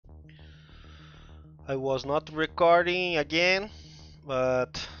I was not recording again,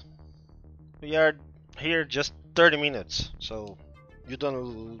 but we are here just 30 minutes, so you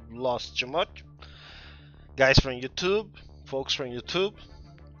don't lost too much. Guys from YouTube, folks from YouTube,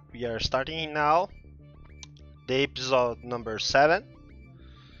 we are starting now the episode number 7.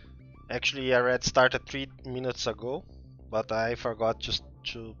 Actually, I already started 3 minutes ago, but I forgot just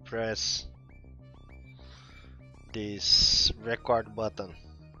to press this record button.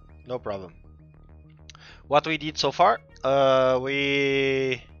 No problem. What we did so far,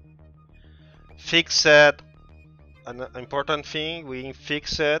 we fixed an important thing. We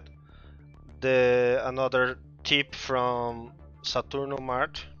fixed another tip from Saturno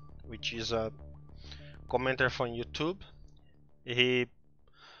Mart, which is a commenter from YouTube. He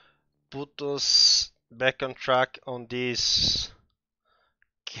put us back on track on this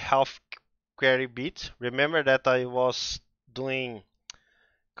half query bit. Remember that I was doing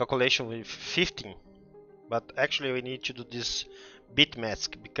calculation with 15, but actually we need to do this bit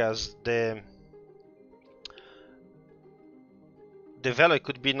mask because the value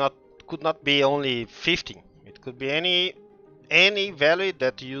could not be only 15. It could be any value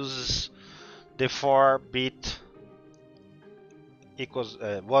that uses the 4-bit equals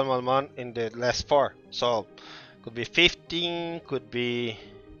 111 in the last 4. So could be 15, could be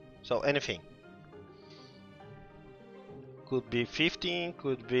so anything. Could be 15,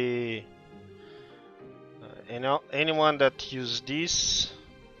 could be anyone that uses this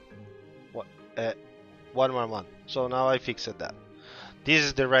 111. So now I fixed that. This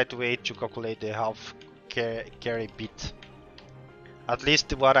is the right way to calculate the half carry bit. At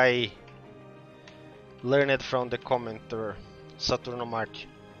least what I learned from the commenter Saturno Marti.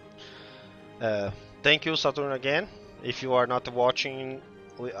 Thank you, Saturn, again. If you are not watching,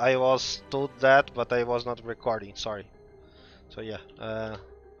 I was told that, but I was not recording. Sorry. So yeah,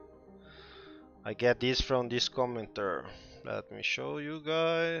 I get this from this commenter. Let me show you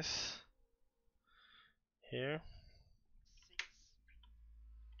guys here.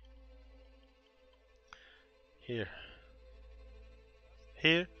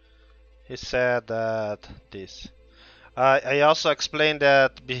 Here he said that this. I also explained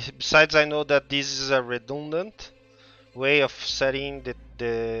that besides I know that this is a redundant way of setting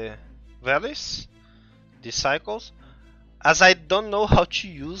the values, the cycles. As I don't know how to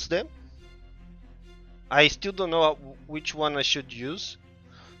use them, I still don't know which one I should use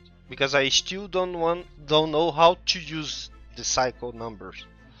because I still don't know how to use the cycle numbers.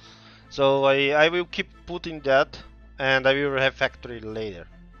 So I will keep putting that, and I will refactor it later.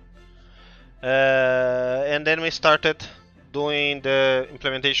 And then we started doing the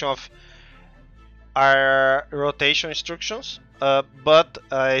implementation of our rotation instructions, but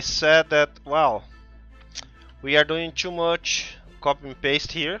I said that, wow, we are doing too much copy and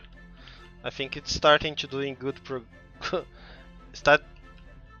paste here. I think it's starting to doing good start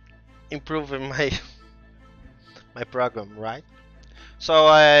improving my program, right? So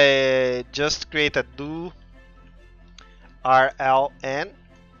I just created do RLN,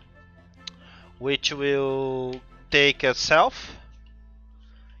 which will take a self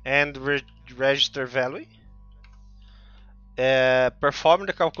and register value, perform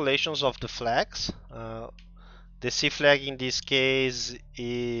the calculations of the flags. The C flag in this case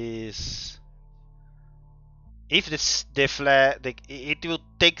is if the flag it will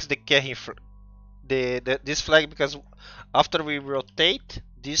take the carry this flag, because after we rotate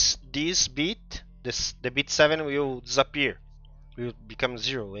this bit, the bit 7 will disappear, will become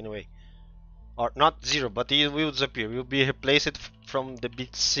 0 anyway, or not 0, but it will disappear, will be replaced from the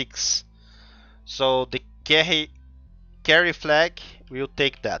bit 6. So the carry flag will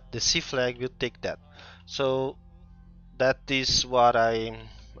take that, the C flag will take that. So that is what I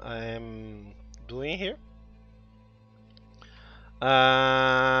am doing here.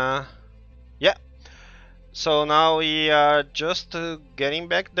 Yeah. So now we are just getting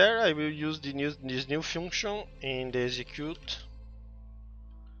back there. I will use this new function in the execute.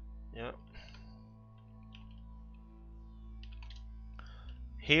 Yeah.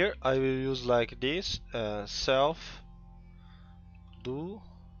 Here I will use like this, self do,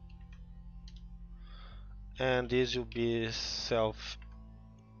 and this will be self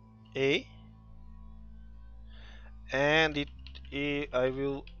a, and it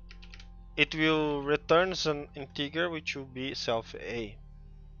will returns an integer which will be self a,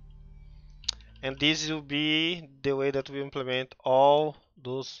 and this will be the way that we implement all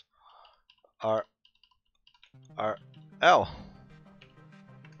those RL.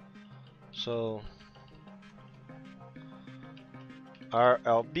 So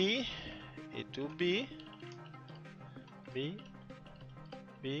RLB, it will be B,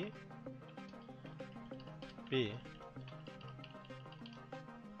 B,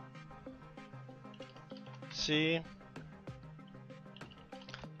 C,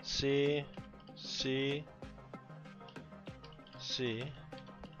 C, C, C,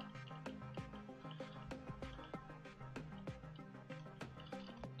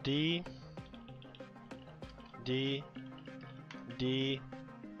 D, D, D,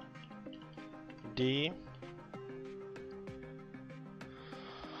 D.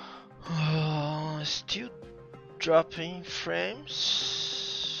 Still dropping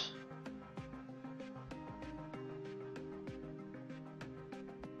frames.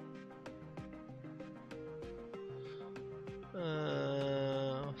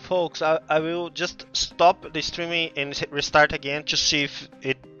 Folks, I will just stop the streaming and restart again to see if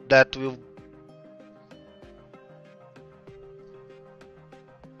that will.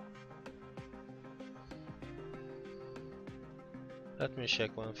 Let me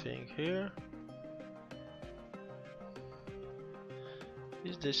check one thing here.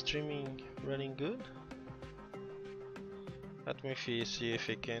 Is the streaming running good? Let me see if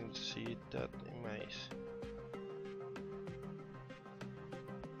I can see that in my.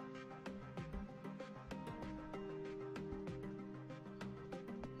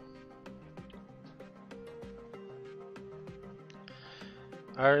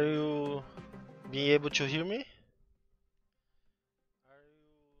 Are you being able to hear me?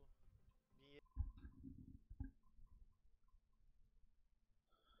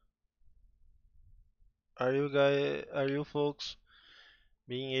 Are you folks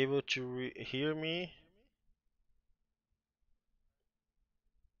being able to hear me?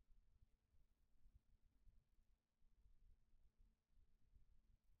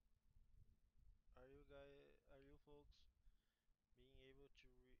 Are you folks being able to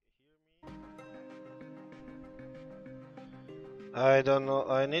hear me? I don't know.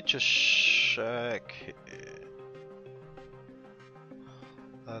 I need to check.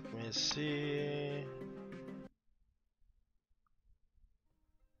 Let me see.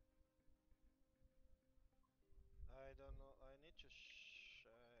 I don't know. I need to check.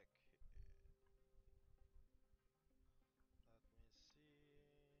 Let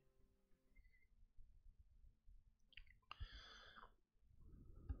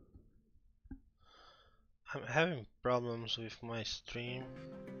me see. I'm having problems with my stream.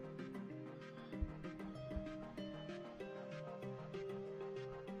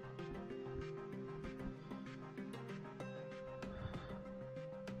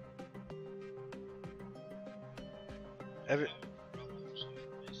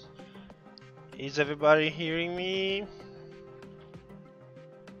 Is everybody hearing me?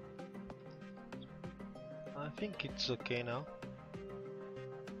 I think it's okay now.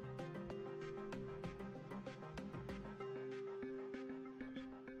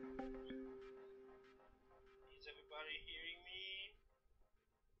 Is everybody hearing me?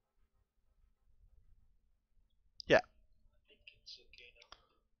 Yeah. I think it's okay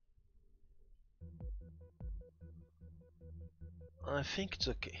now. I think it's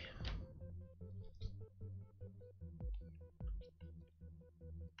okay.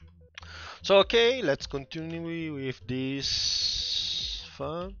 So okay, let's continue with this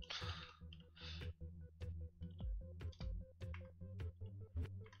fun.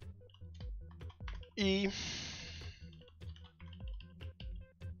 E.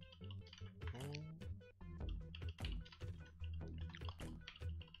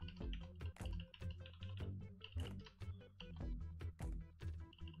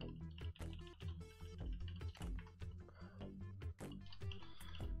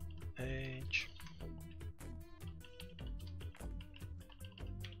 H.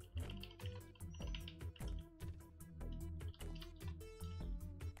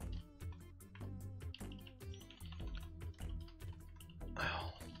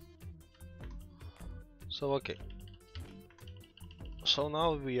 So okay. So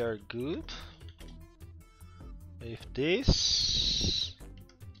now we are good with this.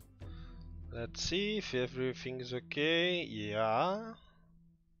 Let's see if everything is okay. Yeah.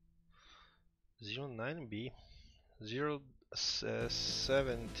 09B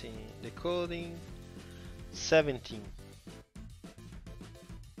 017 decoding 17.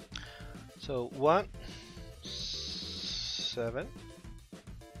 So 1 7.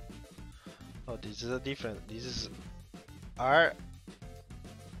 Oh, this is a different. This is RLA.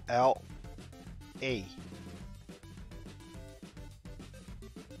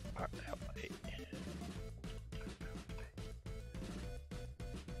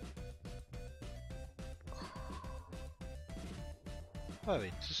 Oh,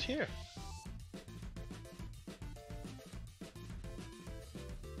 it is here.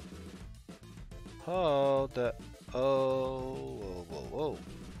 Oh, the oh, whoa, whoa,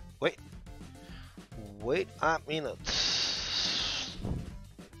 wait, wait a minute.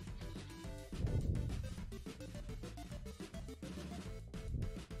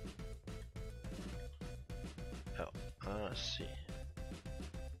 Oh, see.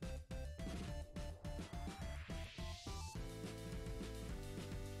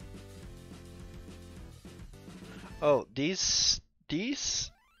 Oh, these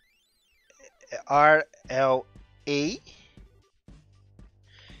RLA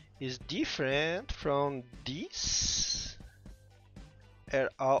is different from this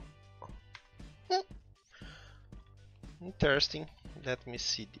RL. Hmm, interesting. Let me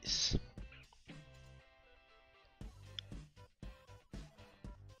see this.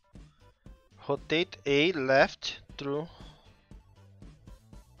 Rotate A left through.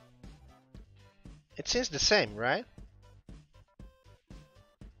 It seems the same, right?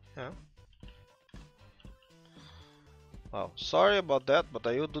 Yeah. Well, sorry about that, but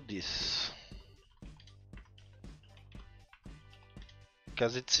I will do this.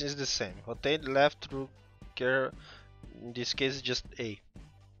 Because it seems the same. Rotate left through care. In this case, just A.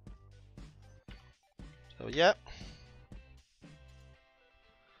 So yeah.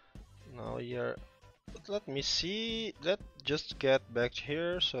 Now here, let me see. Let's just get back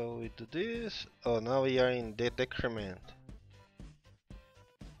here. So we do this. Oh, now we are in the decrement.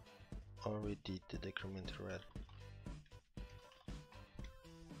 Or we did the decrement already.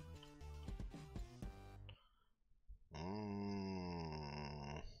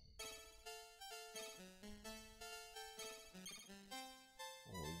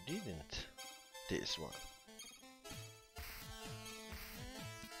 We didn't. This one.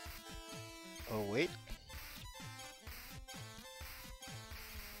 Oh wait.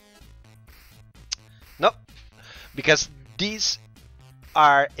 No, because this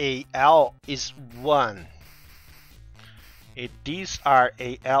RAL is 1. This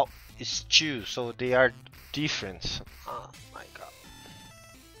RAL is 2, so they are different. Oh my god.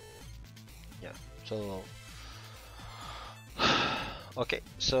 Yeah, so okay,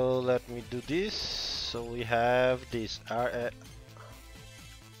 so let me do this. So we have this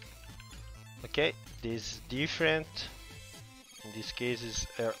okay, this is different. In this case is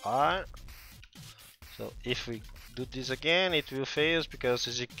RR. So if we do this again, it will fail because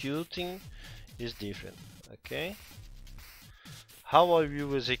executing is different. Okay. How will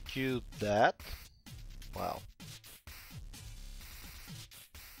you execute that? Wow.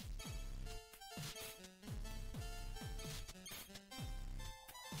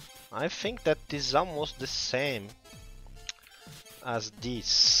 I think that this is almost the same as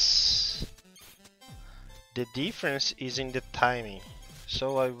this. The difference is in the timing.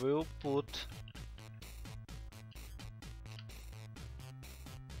 So I will put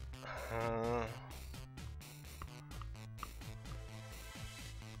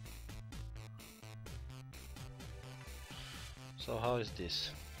so how is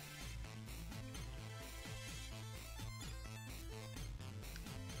this?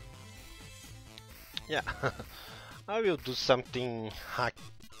 Yeah, I will do something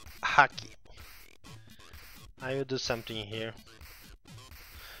hacky. I will do something here.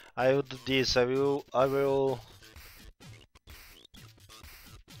 I will do this. I will.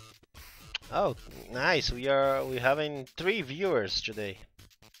 Oh, nice. We having 3 viewers today.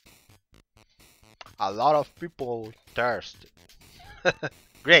 A lot of people thirsty.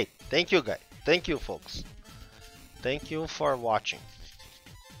 Great. Thank you, guys. Thank you, folks. Thank you for watching.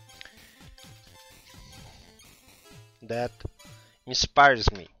 That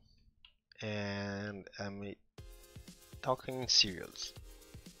inspires me, and I'm talking serious.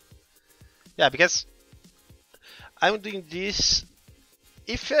 Yeah, because I'm doing this.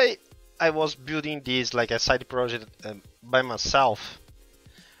 If I was building this like a side project by myself,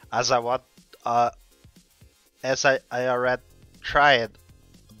 as I already tried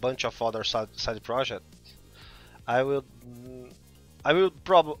a bunch of other side projects, I would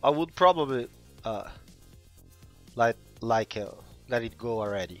probably let it go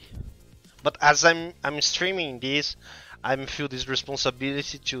already. But as I'm streaming this, I feel this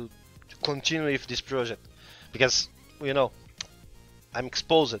responsibility to continue with this project because I'm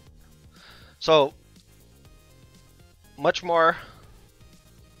exposed. So much more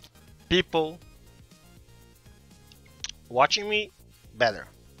people watching me, better.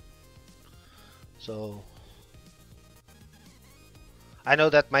 So I know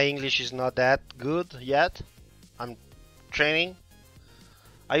that my English is not that good yet. I'm training.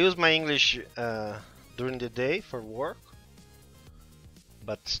 I use my English during the day for work,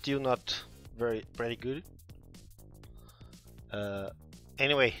 but still not very good.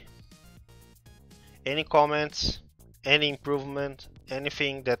 Anyway, Any comments, any improvement,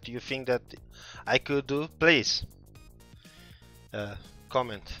 anything that you think that I could do, please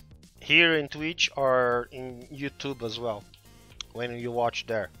comment here in Twitch or in YouTube as well when you watch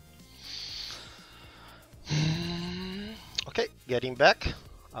there. Okay, getting back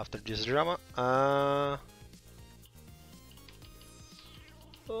after this drama.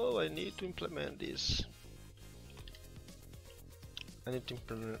 Oh, I need to implement this. I need to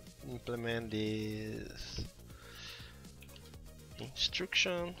implement this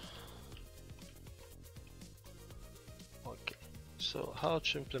instruction. Okay, so how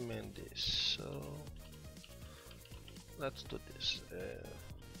to implement this? So let's do this.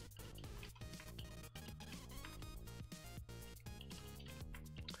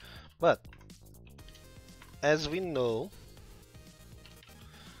 But as we know,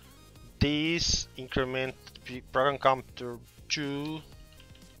 this increment program counter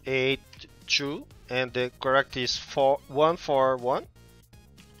 282 and the correct is 141.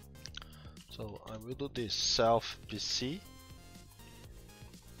 So I will do this self PC.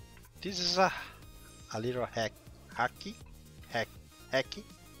 This is a little hacky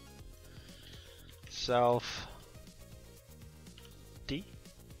self D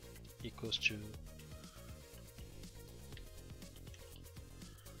equals to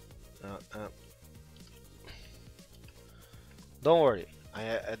don't worry,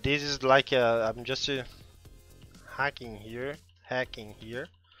 this is like I'm just hacking here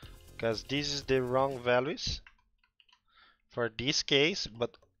because this is the wrong values for this case,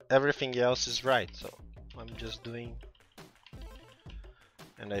 but everything else is right, so I'm just doing,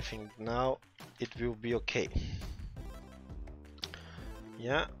 and I think now it will be okay.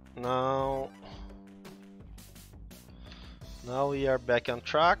 Yeah, now we are back on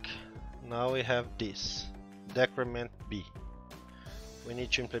track. Now we have this decrement B. We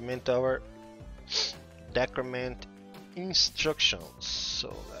need to implement our decrement instructions.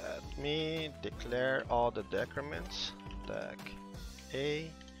 So let me declare all the decrements: dec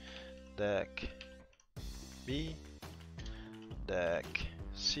A, dec B, dec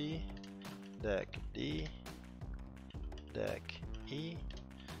C, dec D, dec E,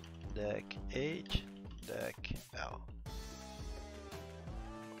 dec H, dec L.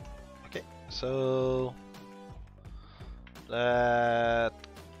 Okay, so I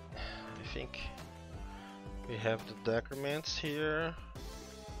think we have the decrements here.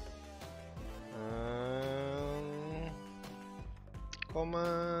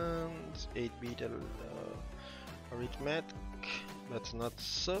 Commands 8-bit arithmetic, that's not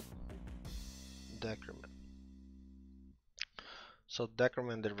sub decrement. So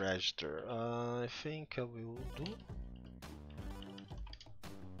decrement the register. I think I will do.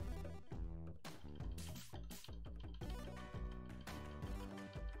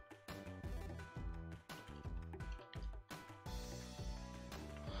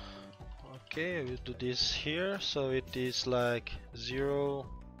 Okay, I will do this here, so it is like 0,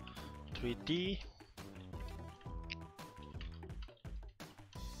 3D.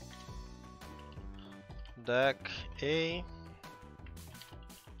 Dec A.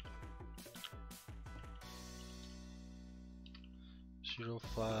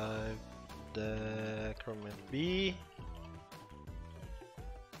 05 decrement B.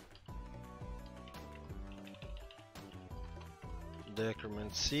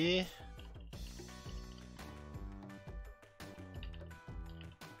 Decrement C.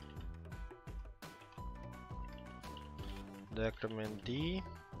 Decrement D.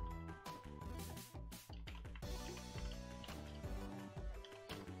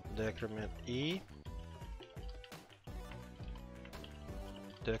 Decrement E.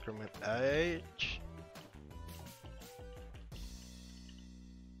 Decrement H.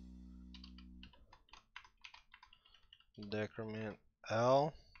 Decrement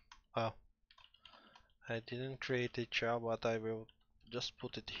L. Oh, I didn't create a child, but I will just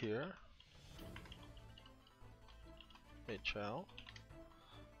put it here. HL.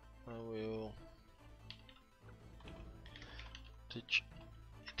 I will teach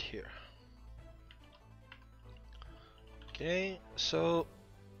it here. Okay, so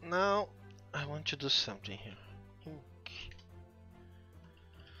now I want to do something here.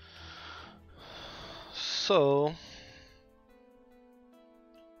 So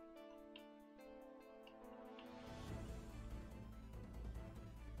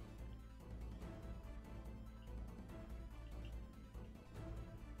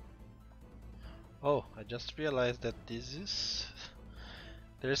oh, I just realized that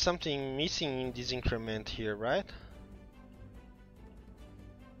there is something missing in this increment here, right?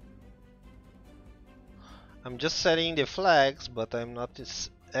 I'm just setting the flags, but I'm not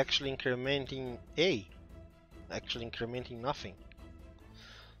actually incrementing A, actually incrementing nothing.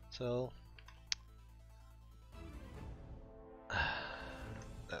 So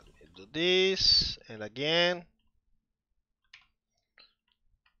let me do this, and again.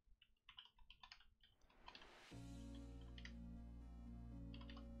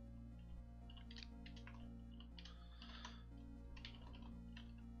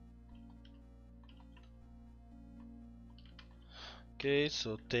 Okay,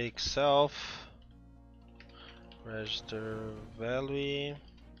 so take self register value.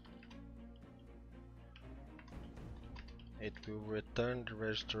 It will return the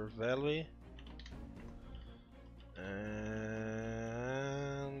register value, and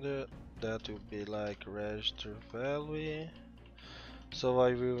that will be like register value. So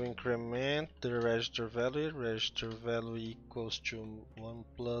I will increment the register value. Register value equals to 1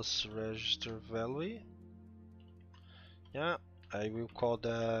 plus register value. Yeah, I will call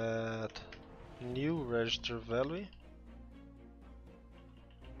that new register value.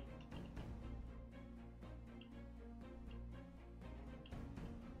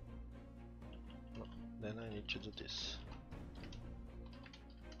 No, then I need to do this.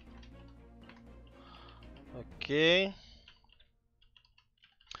 Okay.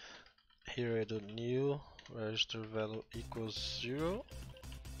 Here I do new register value equals 0.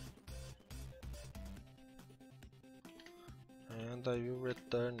 And I will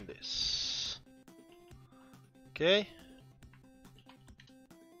return this. Okay.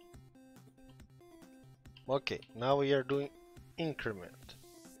 Okay, now we are doing increment.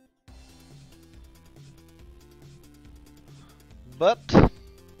 But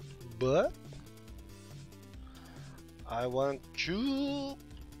I want to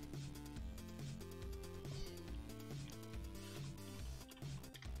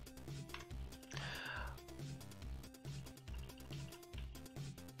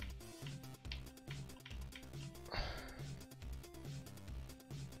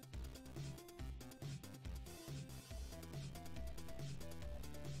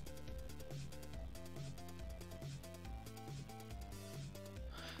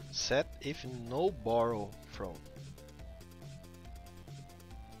set if no borrow from.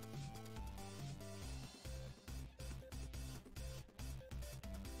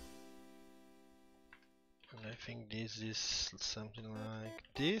 And I think this is something like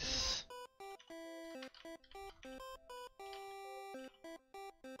this.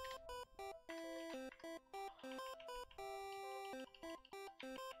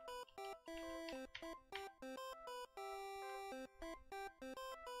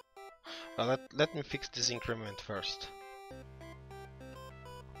 Let me fix this increment first.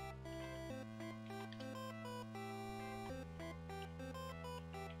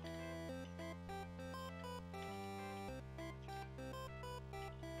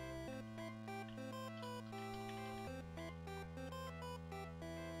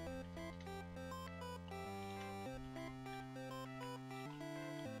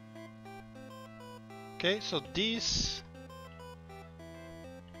 Okay, so this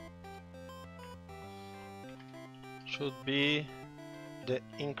should be the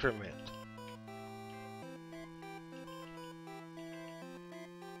increment.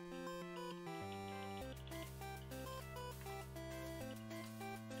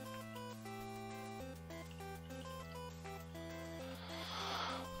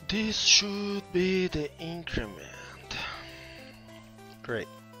 This should be the increment. Great.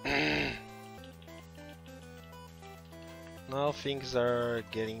 Now things are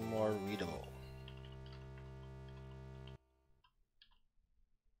getting more readable.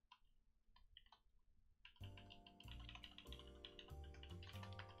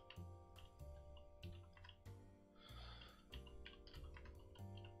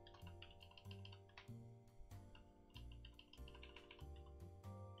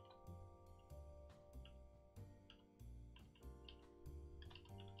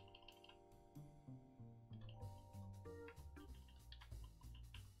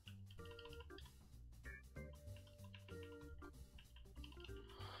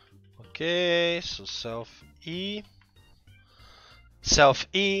 Okay, so self E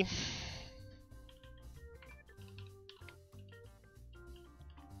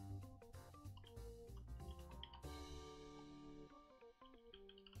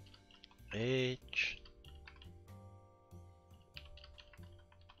H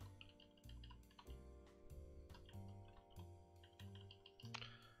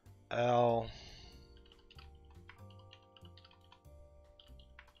L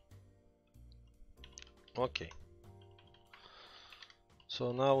okay.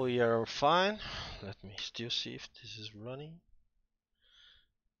 So now we are fine. Let me still see if this is running.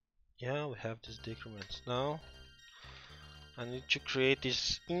 Yeah, we have these decrements. Now I need to create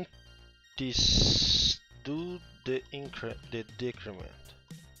this do the decrement.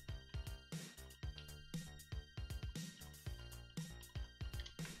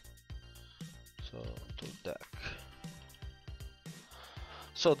 So to deck.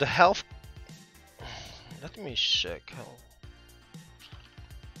 So the health. Let me check how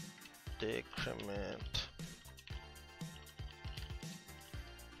decrement.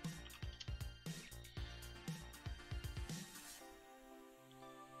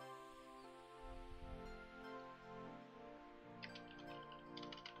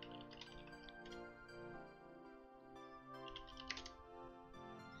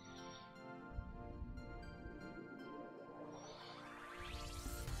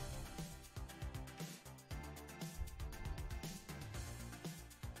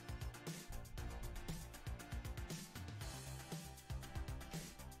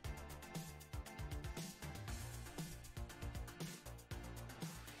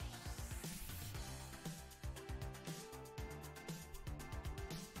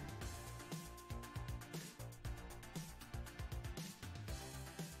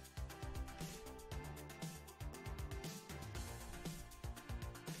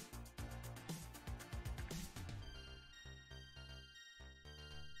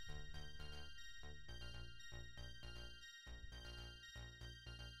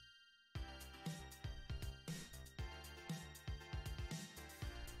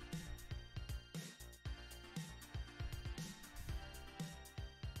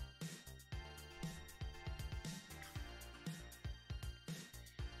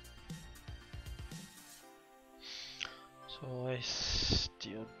 So I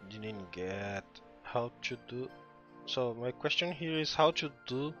still didn't get how to do. So my question here is how to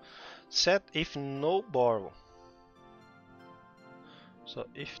do set if no borrow. So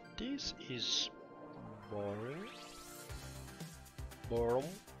if this is borrowing, borrowing,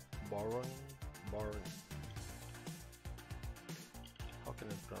 how can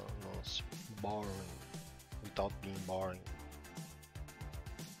I pronounce borrowing without being boring?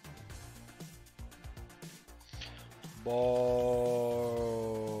 Boring.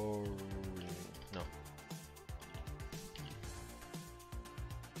 No.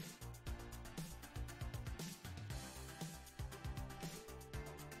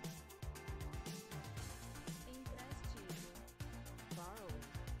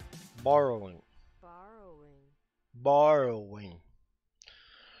 Borrowing. Borrowing.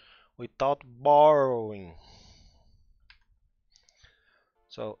 Without borrowing.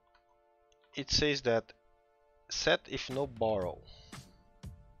 So it says that set if no borrow.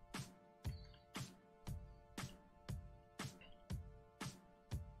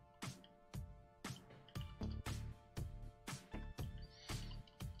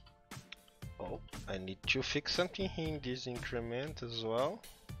 Oh, I need to fix something in this increment as well.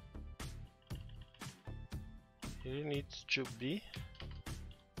 It needs to be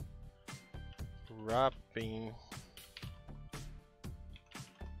wrapping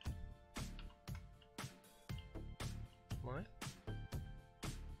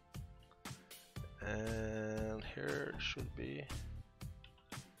and here should be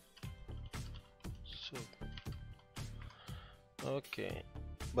so okay,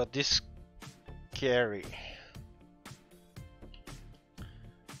 but this carry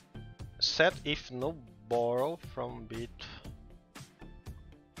set if no borrow from bit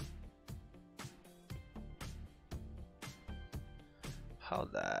how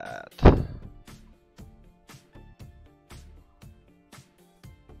that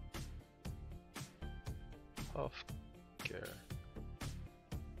of care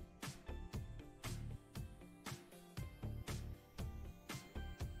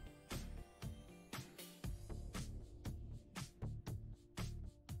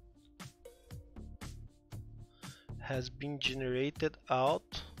has been generated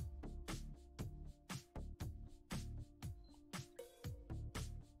out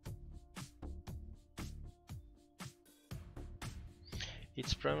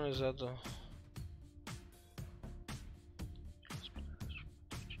its premise that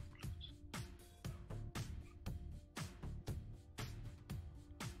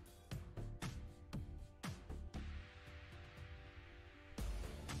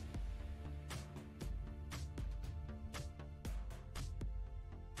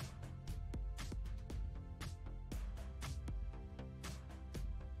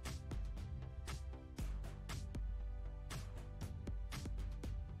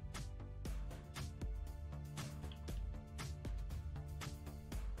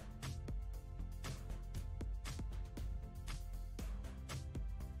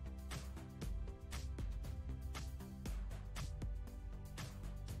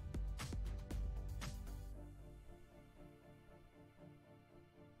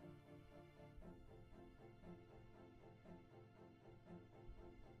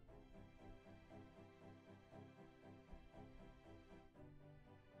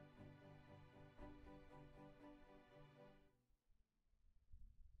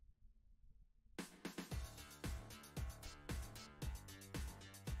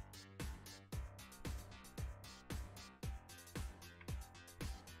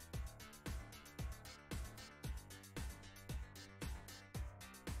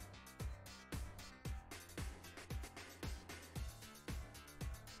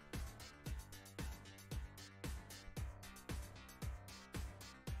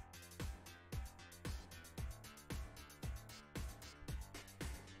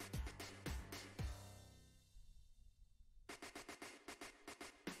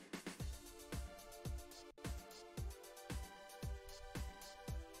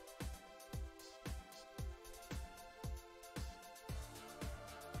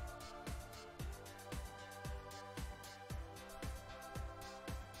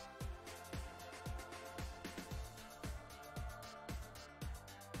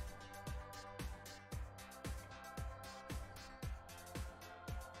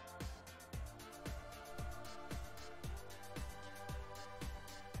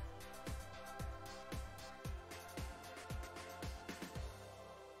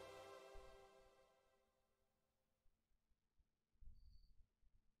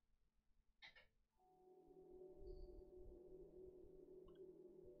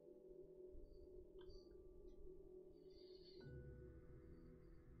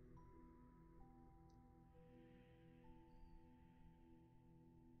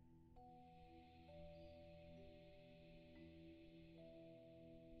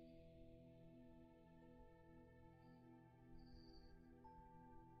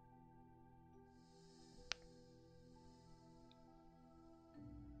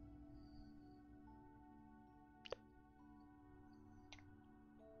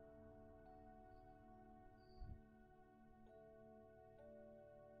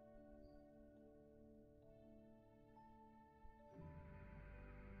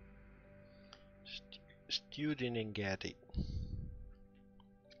You didn't get it.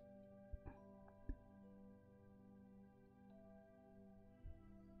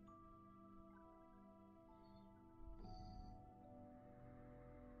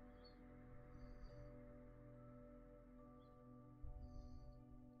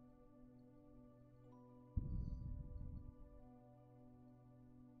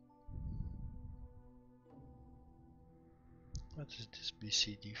 What is this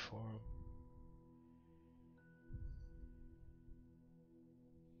BCD form?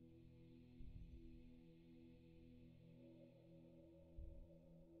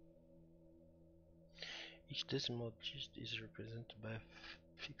 Each decimal digit is represented by a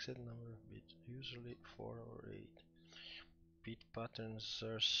fixed number of bits, usually 4 or 8. Bit patterns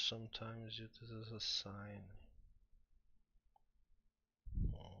are sometimes used as a sign.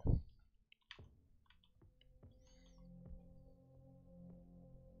 Oh.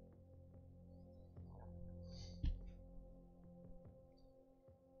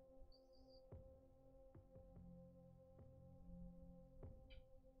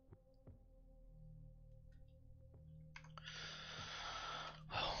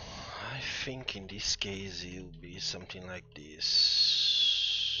 I think in this case it will be something like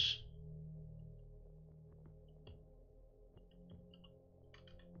this.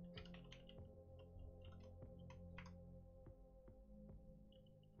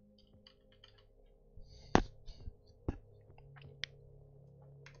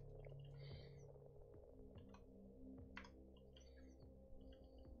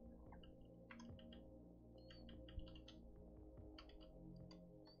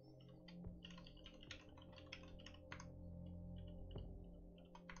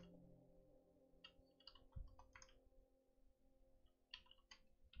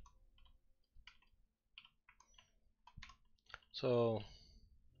 So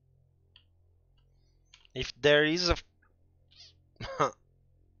if there is a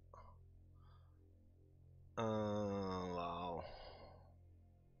wow.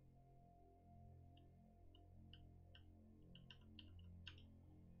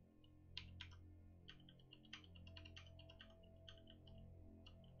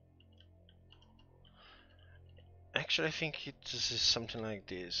 Actually, I think it is something like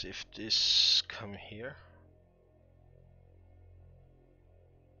this. If this come here,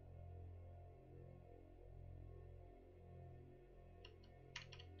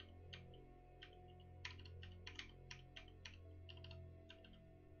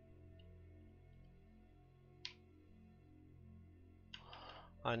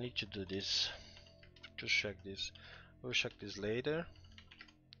 I need to do this to check this. We'll check this later.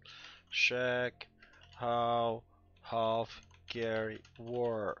 Check how half carry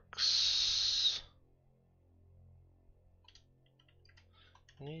works.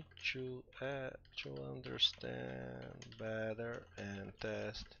 Need to understand better and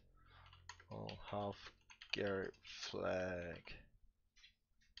test on half carry flag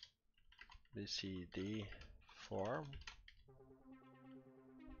BCD form.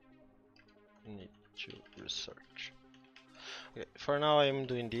 Need to research. Okay, for now I'm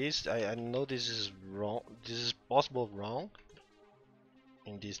doing this. I know this is wrong. This is possible wrong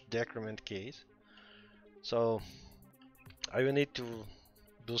in this decrement case. So I will need to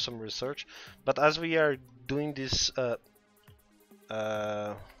do some research. But as we are doing this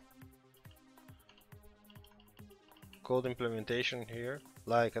code implementation here,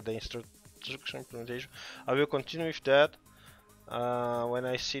 like the instruction implementation, I will continue with that. When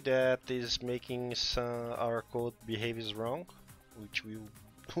I see that is making our code behaves wrong, which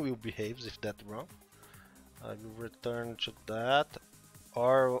will behaves if that wrong, I will return to that,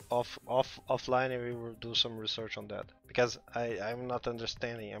 or offline we will do some research on that, because I'm not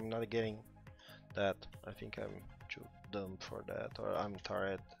understanding, I'm not getting that. I think I'm too dumb for that, or I'm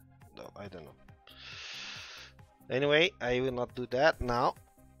tired. No, I don't know. Anyway, I will not do that now.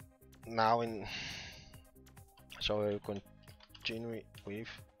 So I will continue with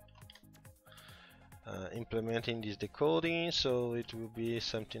implementing this decoding. So it will be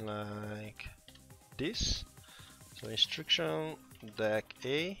something like this. So instruction deck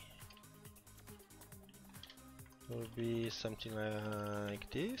A will be something like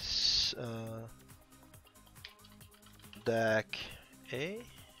this. Deck A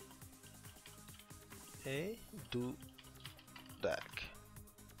do deck.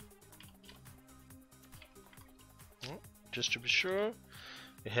 Just to be sure,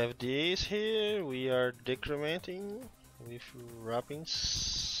 we have this here. We are decrementing with wrapping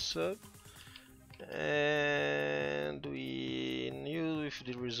sub, and we knew if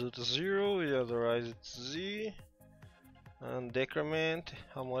the result is 0, we authorize it Z, and decrement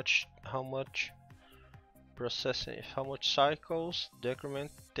how much processing, how much cycles decrement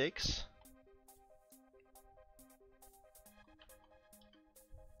takes.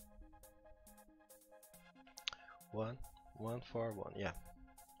 One for one, yeah.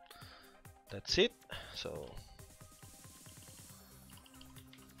 That's it. So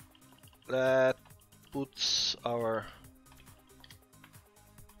that puts our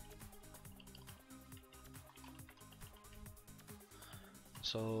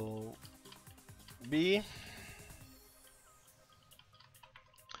B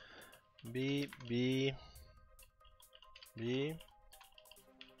B B B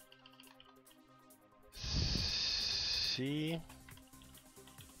C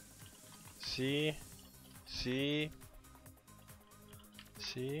C C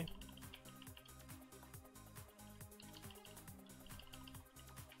C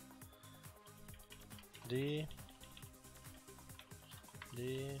D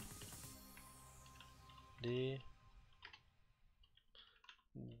D D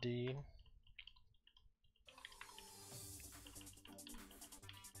D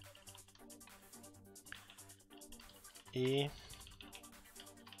E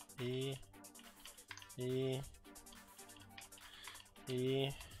E E E.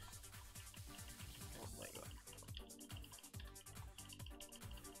 Oh my god.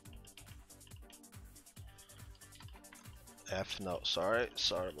 F, no, sorry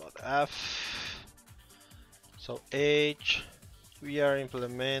about F. So H, we are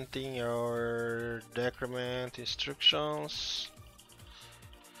implementing our decrement instructions.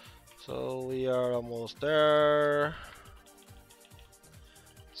 So we are almost there.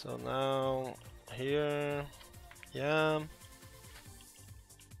 So now here, yeah,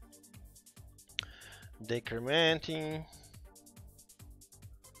 decrementing.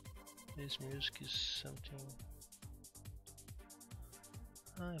 This music is something.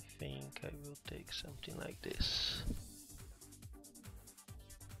 I think I will take something like this.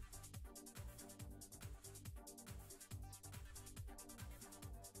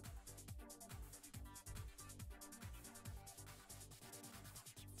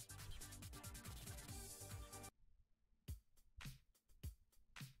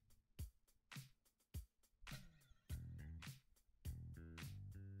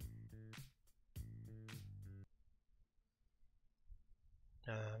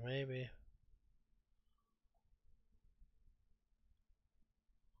 Maybe.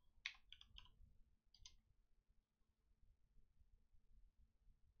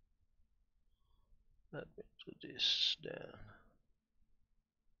 Let me do this then.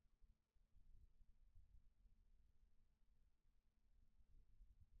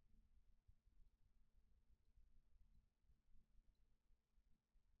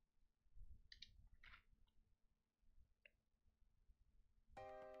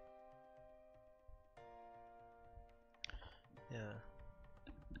 Yeah.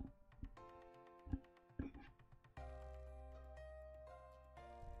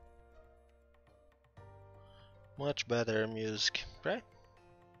 Much better music, right?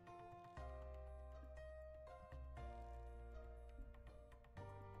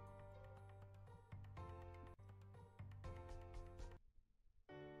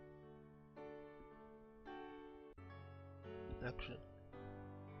 Actually,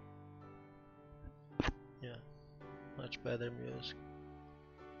 yeah, much better music.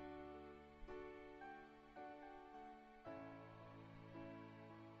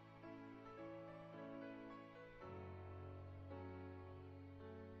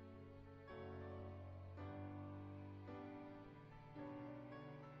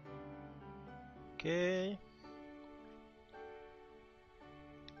 Okay.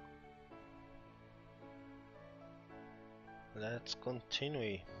 Let's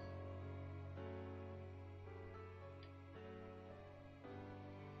continue.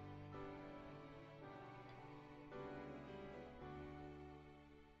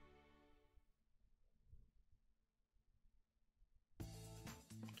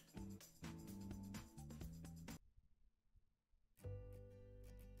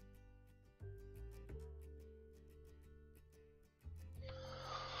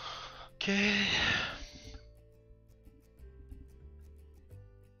 Okay.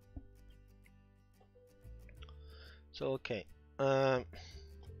 So okay.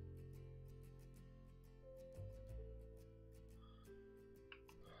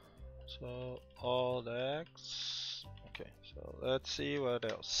 So all the X. Okay. So let's see what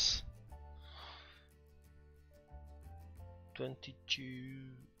else. 22.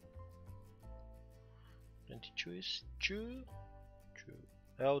 22 is true.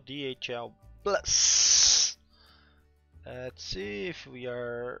 LDHL plus. Let's see if we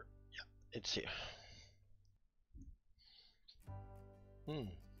are. Yeah, it's here. Hmm.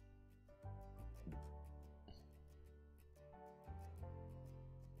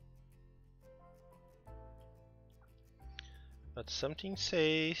 But something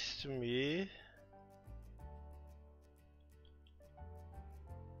says to me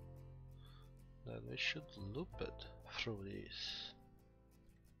that we should loop it through this.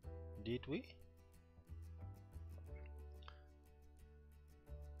 Did we?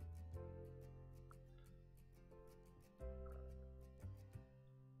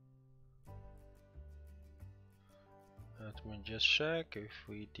 Let me just check if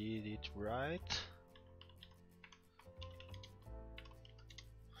we did it right.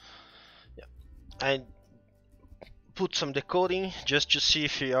 Yeah, I put some decoding just to see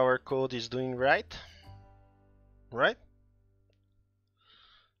if our code is doing right. Right?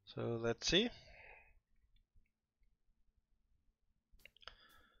 So let's see.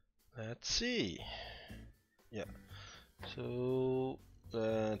 Let's see. Yeah. So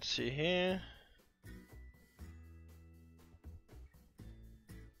let's see here.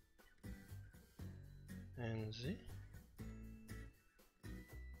 And Z.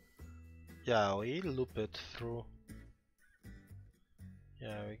 Yeah, we loop it through.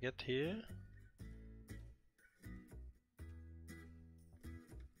 Yeah, we get here.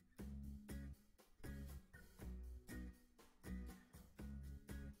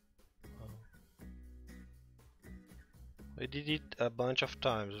 We did it a bunch of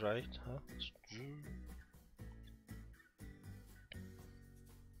times, right? Huh?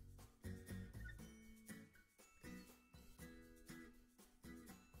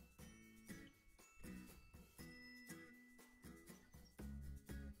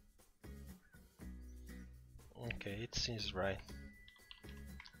 Okay, it seems right.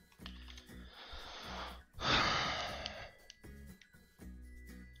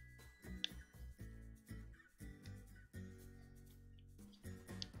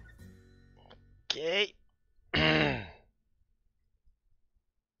 Okay.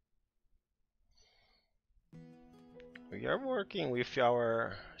 We are working with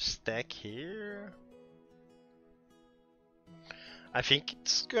our stack here. I think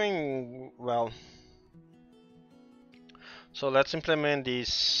it's going well. So let's implement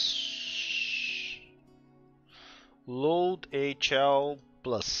this load HL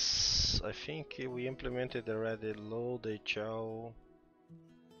plus. I think we implemented already load HL.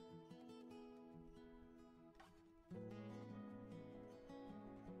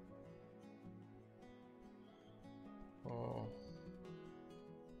 Oh.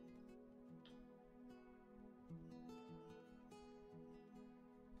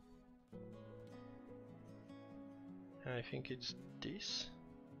 I think it's this.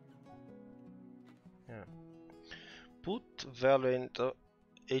 Yeah. Put value into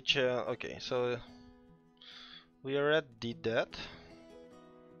HL. Okay, so we already did that,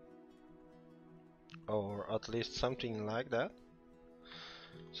 or at least something like that.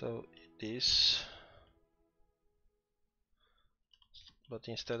 So this, but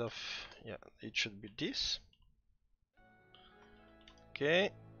instead of, yeah, it should be this.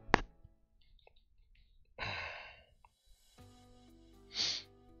 Okay.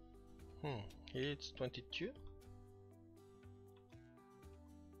 Here it's 22.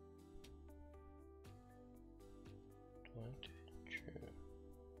 22.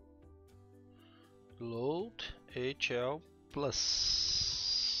 Load HL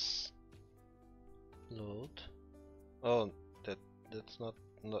plus. Load. Oh, that's not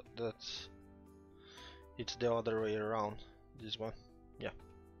that's. It's the other way around. This one. Yeah.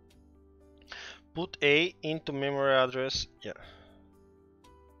 Put A into memory address. Yeah.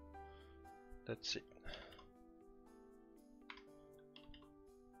 That's it.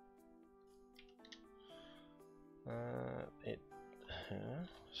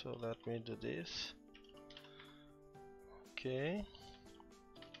 So let me do this. Okay.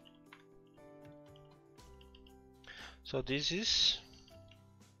 So this is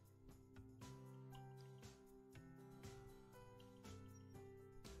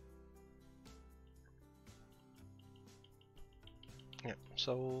yeah.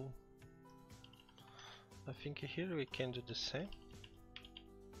 So I think here we can do the same.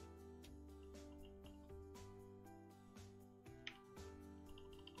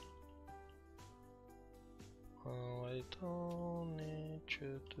 I don't need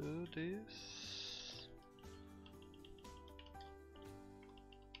to do this.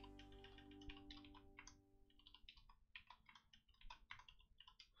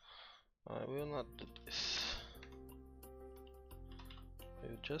 I will not do this. I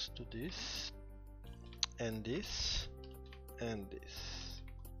will just do this and this and this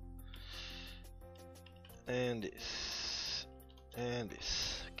and this and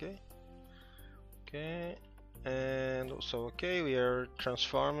this. Okay, and also okay, we are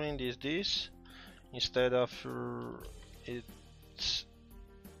transforming this instead of it's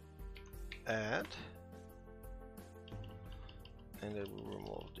add, and I will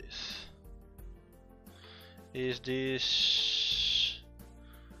remove this. Is this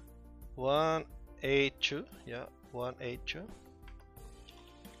 182? Yeah, 182.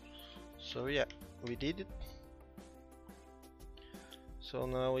 So yeah, we did it. So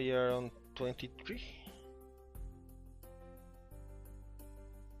now we are on 23.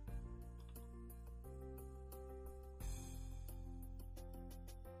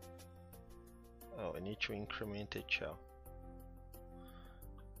 Oh, I need to increment HL.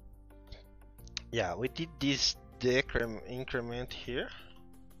 Yeah, we did this increment here,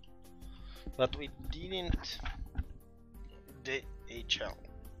 but we didn't the HL.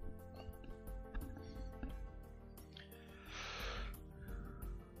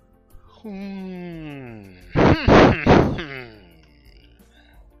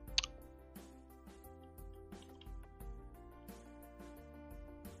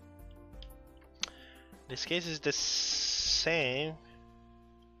 This case is the same,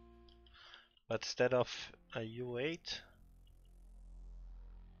 but instead of a U8,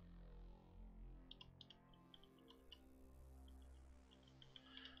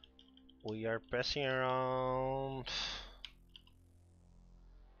 we are passing around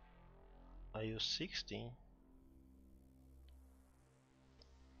a U16.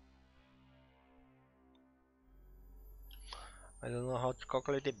 I don't know how to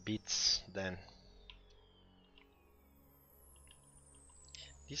calculate the bits then.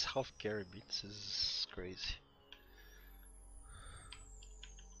 This half carry bits is crazy.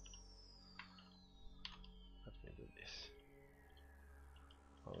 Let me do this.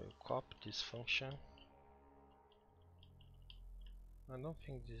 I will copy this function. I don't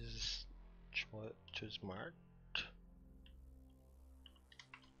think this is too smart.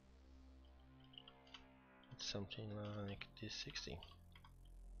 It's something like this 16.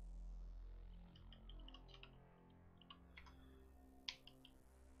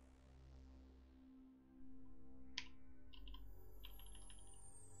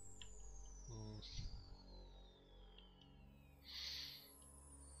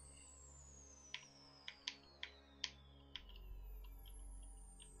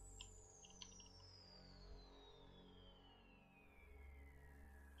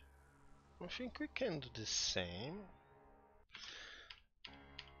 I think we can do the same.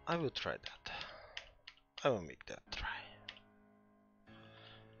 I will try that. I will make that try.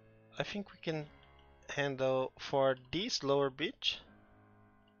 I think we can handle for this lower bit.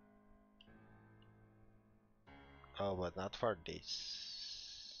 Oh, but not for this.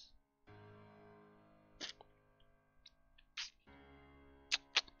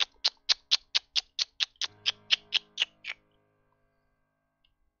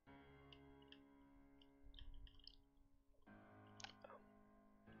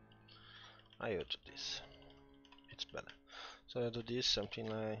 I will do this. It's better. So I do this something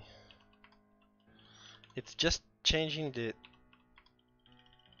like. It's just changing the.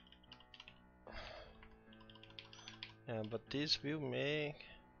 Yeah, but this will make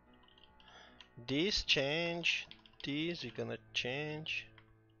this change. This we're gonna change.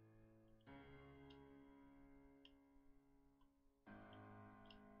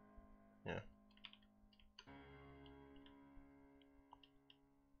 Yeah.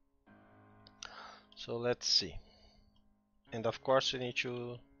 So let's see. And of course we need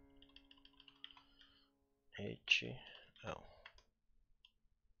to HL.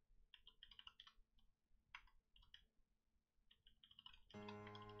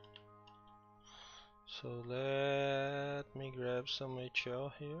 So let me grab some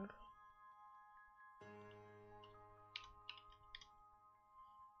HL here.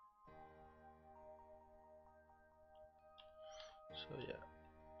 So yeah,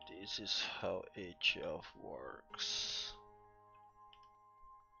 this is how HL works.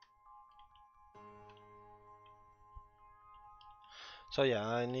 So yeah,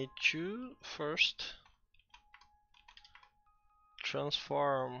 I need to first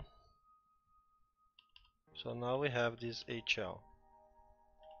transform. So now we have this HL.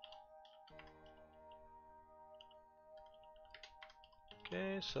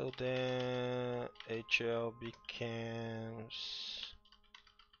 Okay, so then HL becomes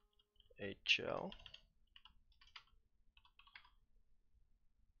HL.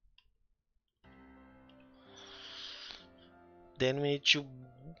 Then we need to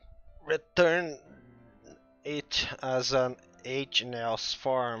return it as an HNLS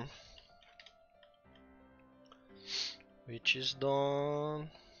form which is done.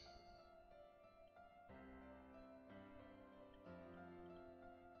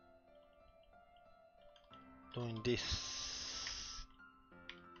 Doing this.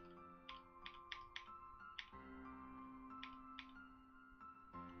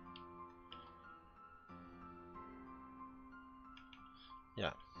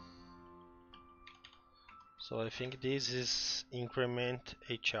 Yeah. So I think this is increment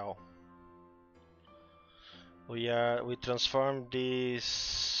HL. We transform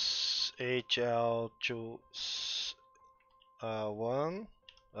this HL to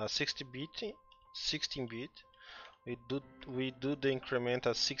 16 bit. We do the increment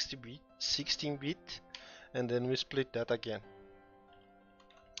as 16 bit, and then we split that again.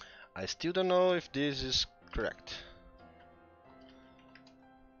 I still don't know if this is correct.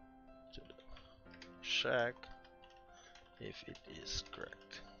 Check if it is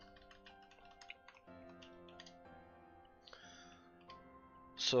correct.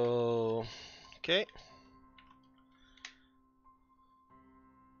 So, okay.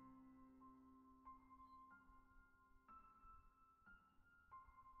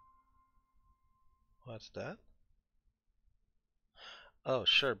 What's that? Oh,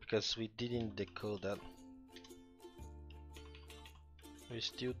 sure, because we didn't decode that. We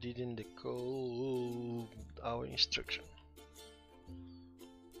still didn't decode our instruction.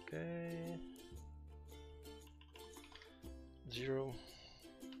 Okay. 0.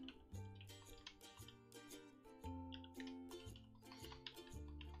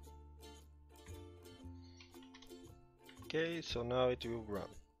 Okay, so now it will run.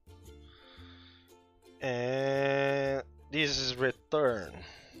 And this is return.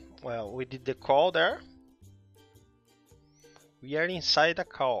 Well, we did the call there. We are inside a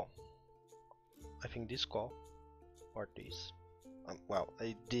call. I think this call or this. Well,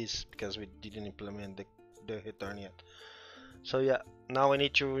 this because we didn't implement the return yet. So yeah, now we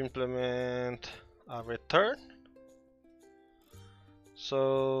need to implement a return.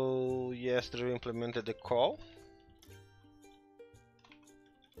 So yesterday we implemented the call.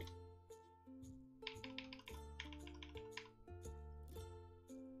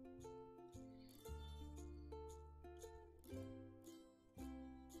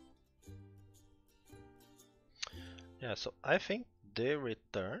 Yeah, so I think the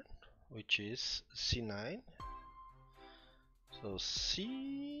return, which is C9. So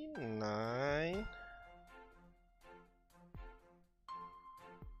C9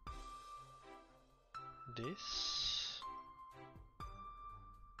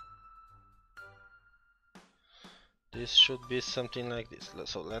 this should be something like this.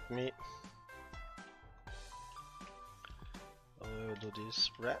 So let me we'll do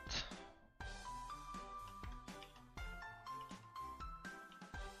this RET.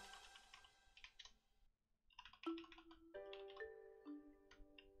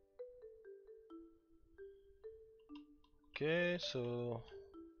 Okay, so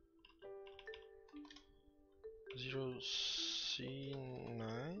 0C9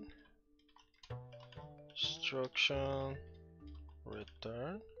 instruction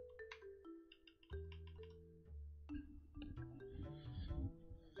return.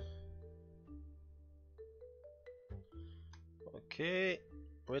 Okay,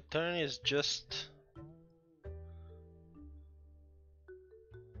 return is just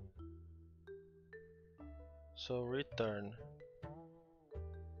so return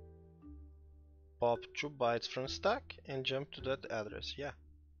pop 2 bytes from stack and jump to that address. Yeah.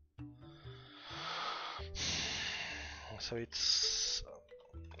 So it's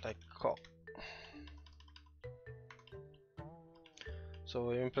like call. So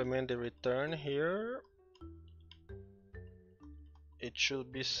we implement the return here. It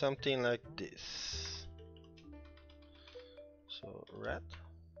should be something like this. So RET.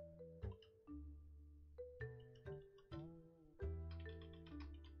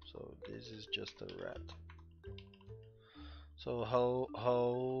 So this is just a RET. So how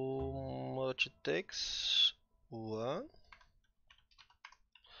much it takes? 1.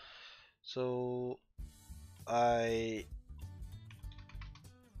 So I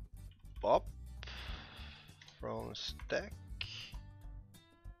pop from stack.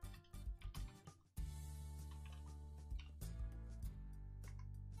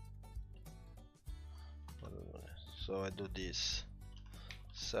 So I do this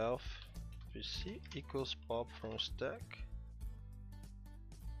self pc equals pop from stack.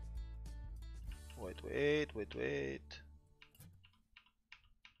 Wait.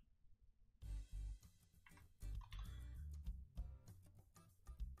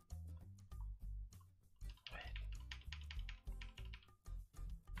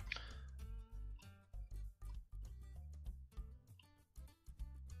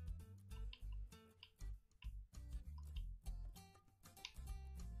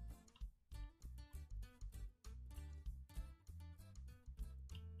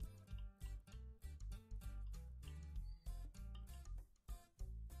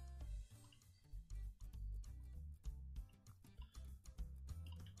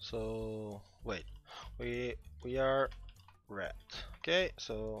 So wait, we are ret. Okay,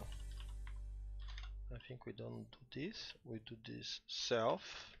 so I think we don't do this. We do this self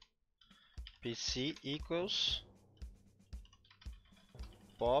pc equals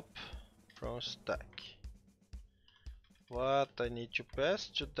pop from stack. What I need to pass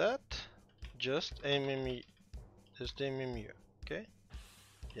to that? Just MMU, just MMU. Okay,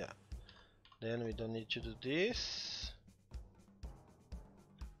 yeah. Then we don't need to do this,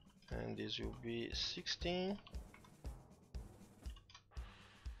 and this will be 16,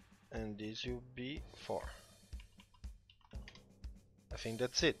 and this will be 4. I think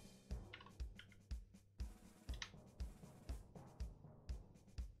that's it.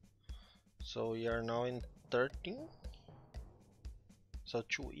 So we are now in 13. So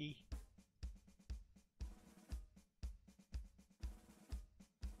 2e.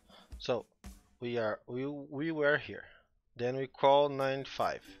 So we were here. Then we call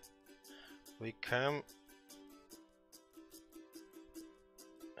 95. We come.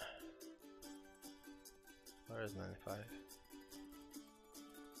 Where is 95?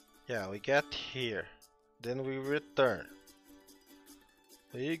 Yeah, we get here. Then we return.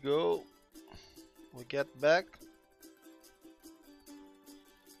 We go. We get back.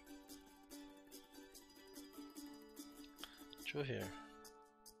 To here.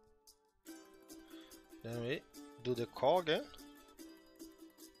 Then we do the call again.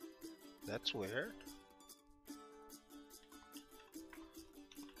 That's weird.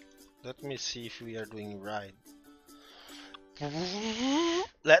 Let me see if we are doing right.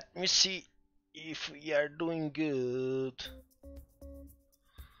 Let me see if we are doing good.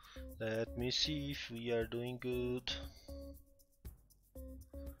 Let me see if we are doing good.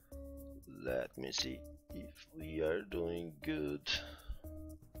 Let me see if we are doing good.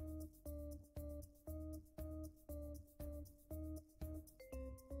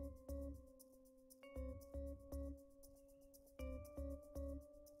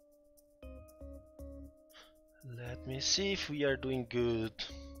 Let me see if we are doing good.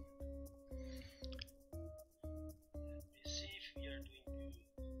 Let me see if we are doing good.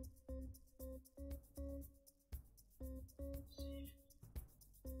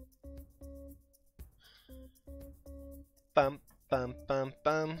 Pam pam pam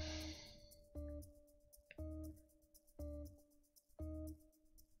pam.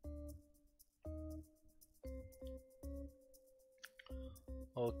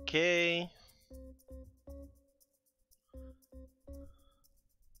 Okay.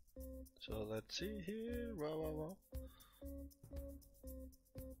 So let's see here. Wow, wow, wow.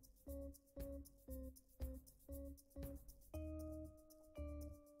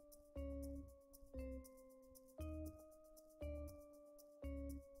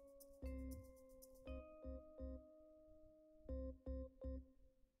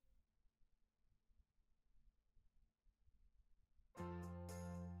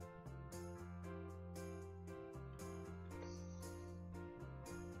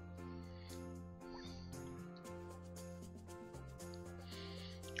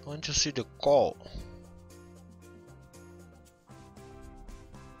 I want to see the call.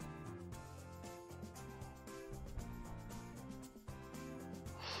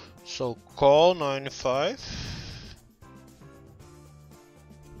 So call 95.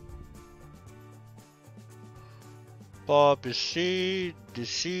 Pop BC,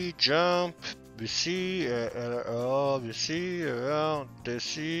 DC, jump, BC, BC, around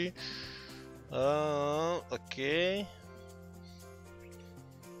DC. Okay.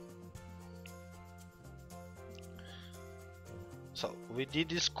 So we did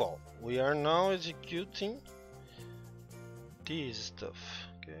this call. We are now executing this stuff.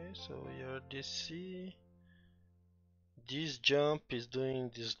 Okay, so we are DC. This jump is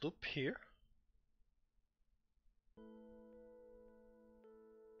doing this loop here.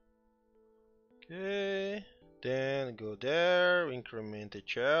 Okay, then go there, increment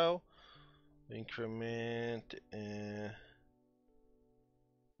HL, increment,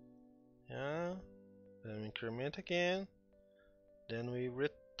 yeah, then increment again, then we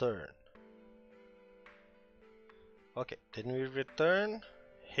return. Okay, then we return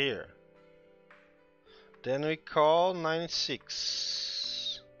here. Then we call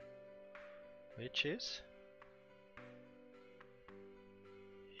 96, which is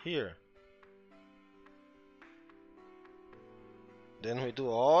here. Then we do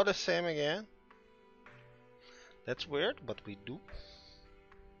all the same again. That's weird, but we do.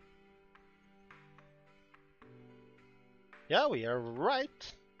 Yeah, we are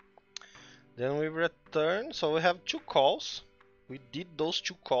right. Then we return. So we have 2 calls. We did those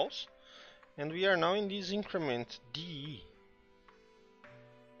 2 calls. And we are now in this increment DE.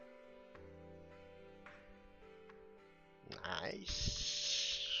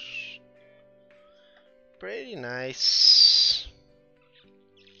 Nice. Pretty nice.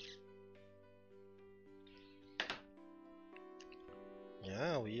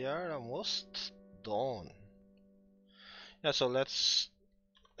 Yeah, we are almost done. Yeah, so let's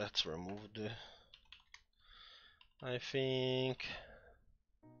remove the, I think,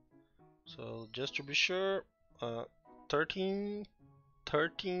 so just to be sure, 13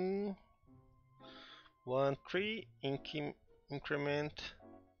 1 3 increment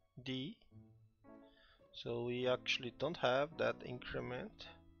D. So we actually don't have that increment.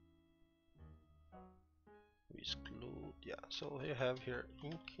 We exclude, yeah, so we have here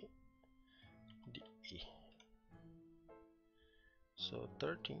inc D. So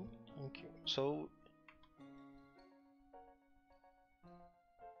 13 inc, so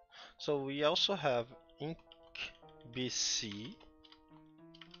we also have inc BC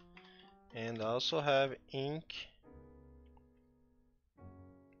and also have inc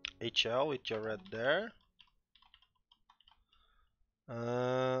HL, which are right there.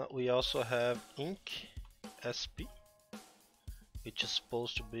 We also have inc SP, which is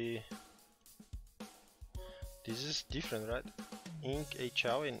supposed to be, this is different, right? Inc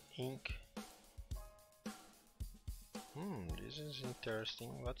HL and inc. This is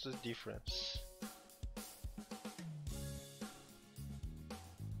interesting. What's the difference?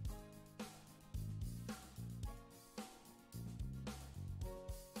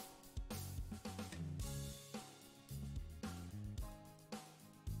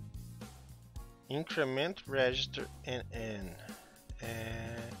 Increment register and N.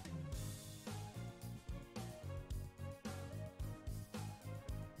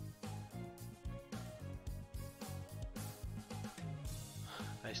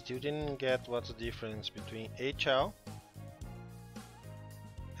 I still didn't get what's the difference between HL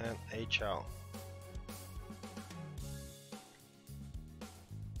and HL.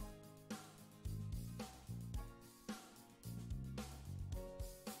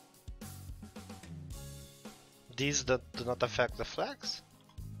 These that do not affect the flags?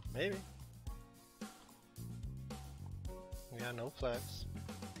 Maybe. Yeah, no flags.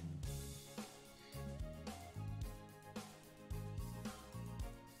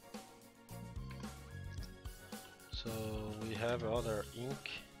 So we have other inc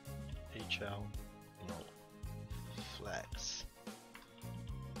HL, no flags.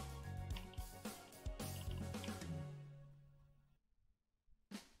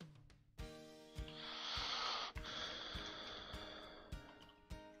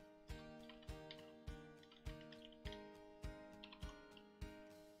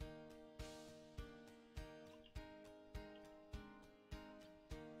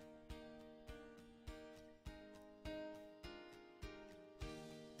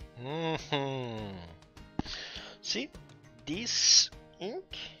 See, this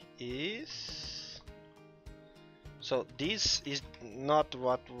ink is, so this is not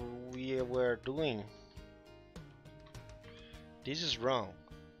what we were doing. This is wrong.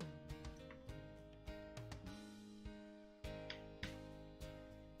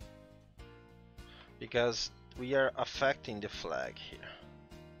 Because we are affecting the flag here.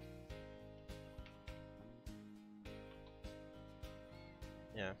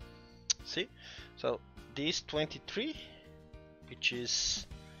 Yeah, see, so this 23, which is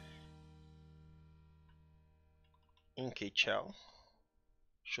inc HL,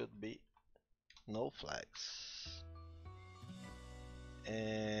 should be no flags,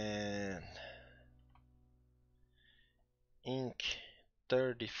 and inc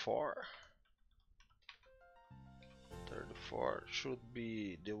 34 should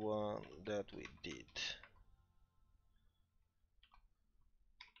be the one that we did.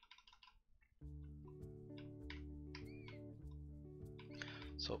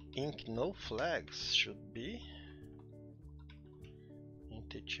 So inc no flags should be inc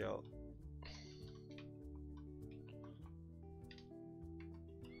HL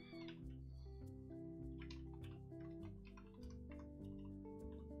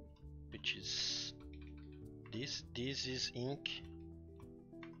which is this is inc,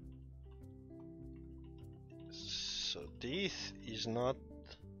 so this is not,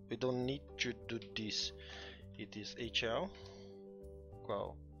 we don't need to do this, it is HL,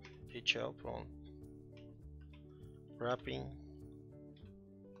 well, HL from wrapping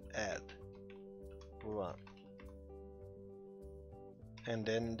add 1 and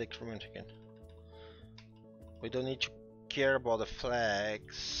then the increment again. We don't need to care about the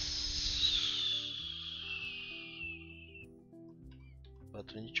flags,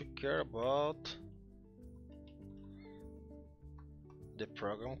 but we need to care about the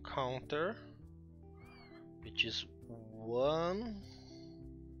program counter, which is 1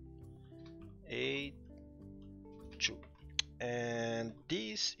 8 2, and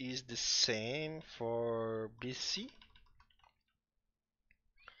this is the same for BC.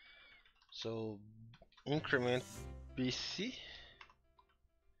 So increment BC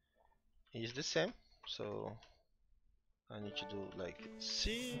is the same, so I need to do like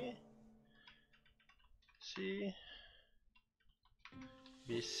C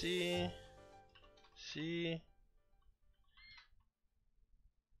BC C.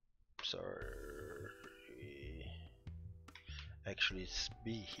 Sorry, actually it's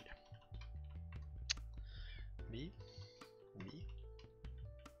B here. B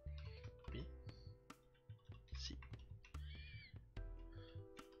C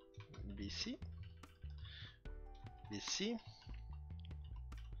BC BC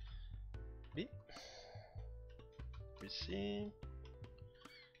B BC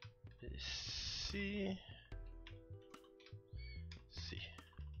BC C.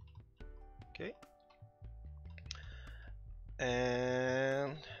 Okay,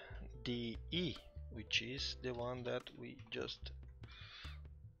 and the E, which is the one that we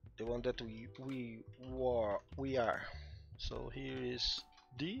are. So here is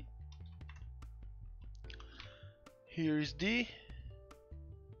D. Here is D.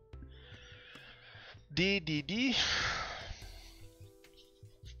 D. D. D.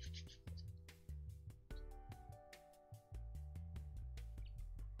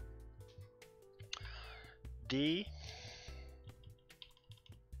 D.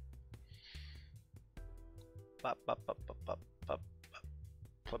 Pop, pop, pop, pop, pop, pop,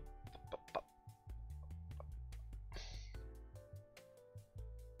 pop, pop, pop.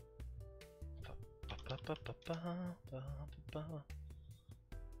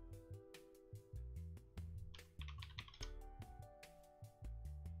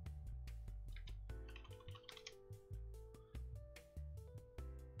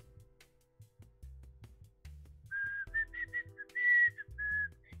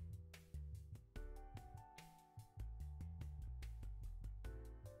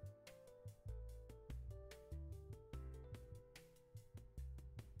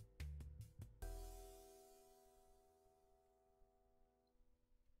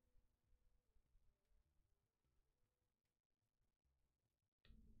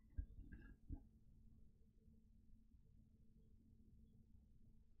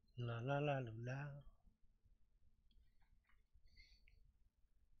 La la la la la.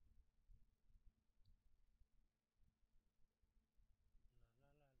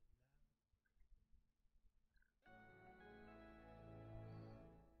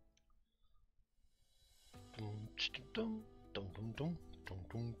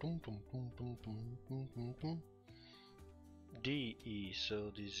 D E,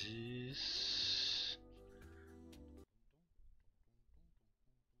 so this is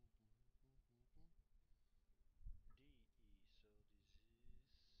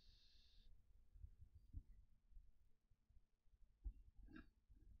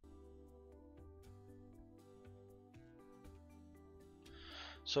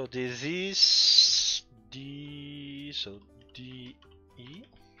so this is D, so D E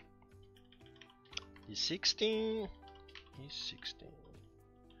is 16, is 16.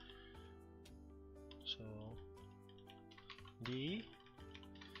 So D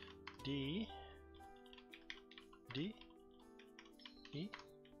D D E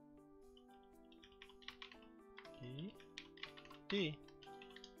E D.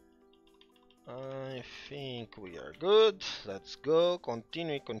 I think we are good. Let's go.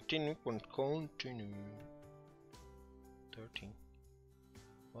 Continue. 13.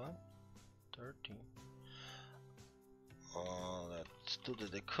 What? 13. Let's do the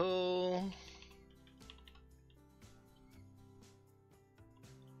decode.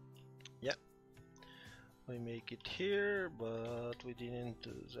 Yeah, we make it here, but we didn't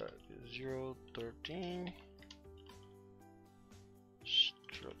do that. 0, 13.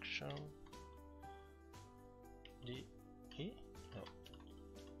 Instruction. D E. No.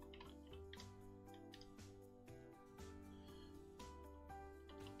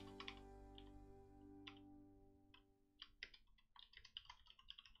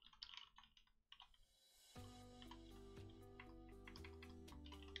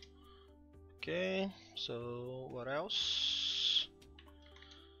 Okay, so what else?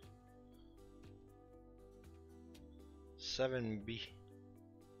 7B.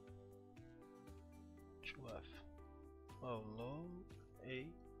 2F. Oh, low A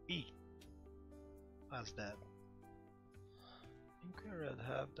E. What's that? I think we already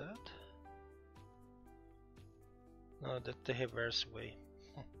have that. No, that's the reverse way.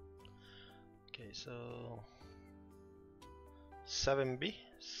 Okay, so 7B,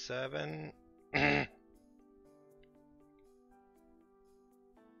 7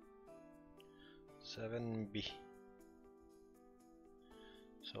 7B.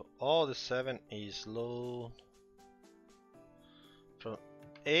 So all the 7 is load from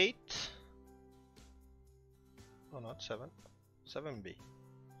 8. Oh, not 7. 7B.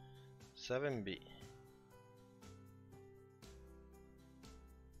 7B.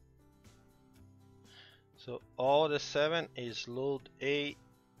 So all the 7 is load 8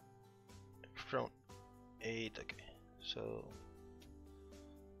 from 8. Okay. So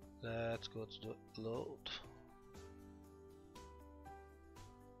let's go to the load.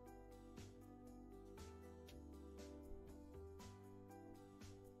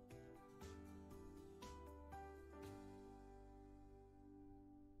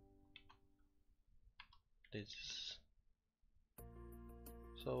 This is,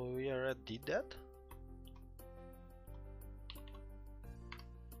 so we already did that.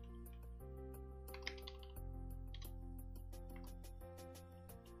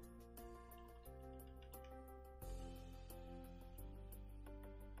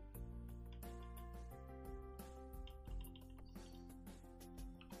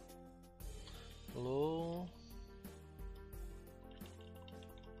 Low.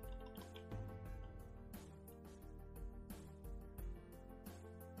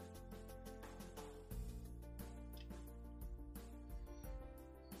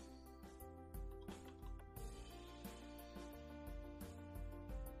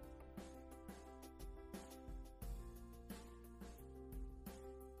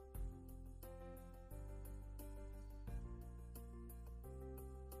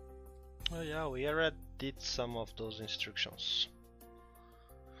 Oh yeah, we already did some of those instructions.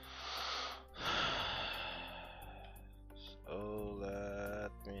 So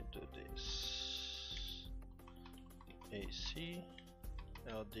let me do this. AC,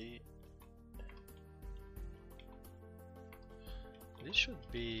 LD. This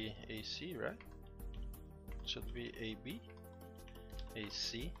should be AC, right? It should be AB,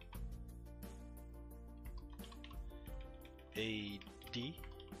 AC, AD,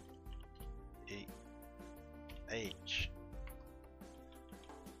 AH,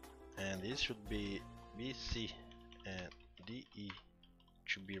 and this should be BC and DE.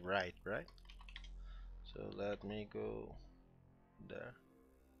 Should be right? So let me go there.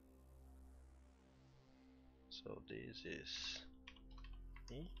 So this is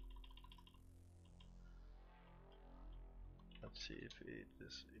E. Let's see if it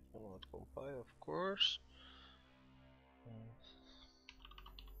will not compile, of course.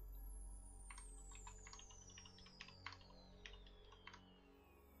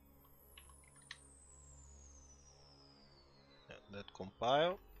 That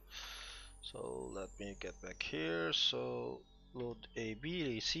compile. So let me get back here. So load AB,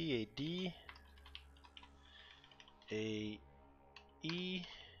 AC, AD, AE,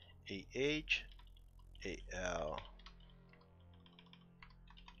 AH, AL.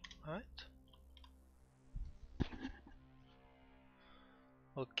 Right.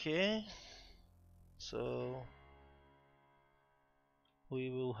 Okay. So we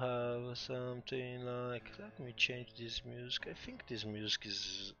will have something like, let me change this music. I think this music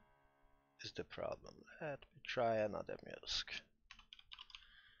is the problem. Let me try another music.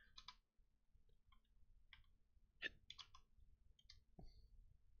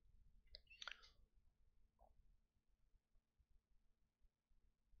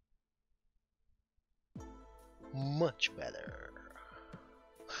 Much better.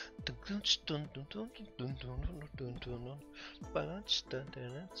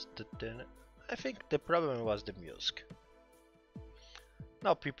 I think the problem was the music.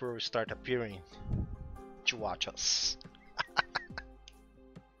 Now people will start appearing to watch us.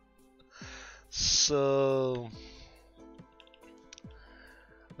 So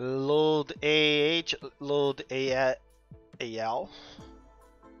load AH, load AL.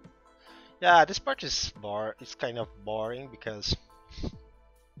 Yeah, this part is it's kind of boring because,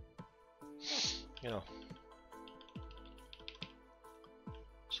 you know.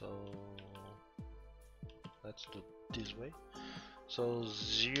 So let's do it this way. So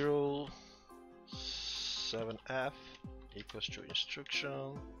 07F equals to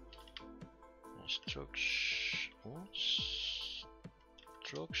instruction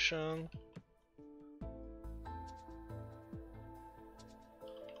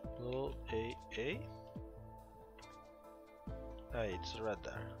load AA. It's right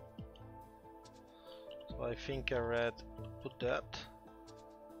there. So I think I put that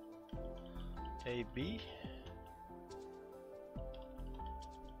AB.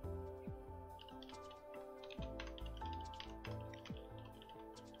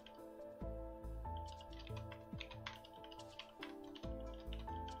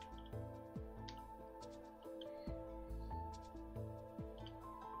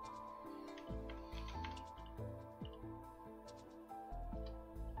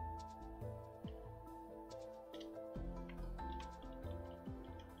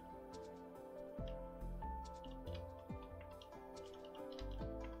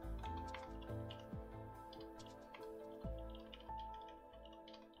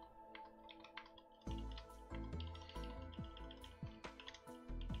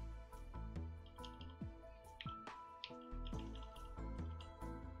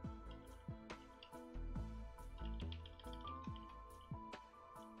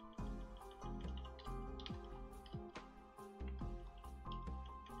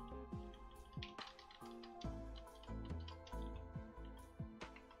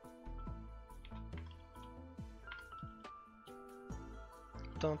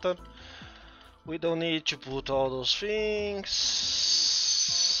 dun, dun. We don't need to put all those things.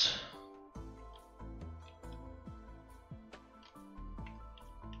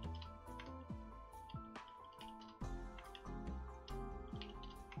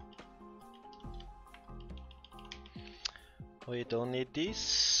 We don't need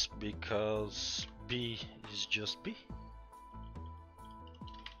this because B is just B.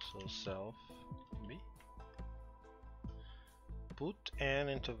 So self B. Put N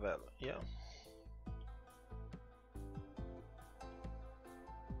into value. Yeah.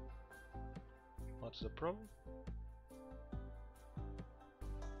 What's the problem?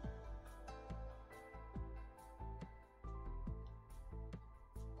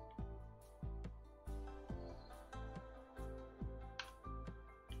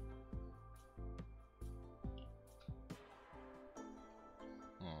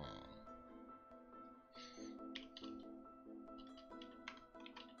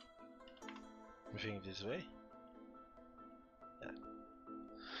 Moving this way.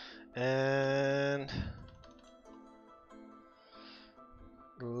 Yeah. And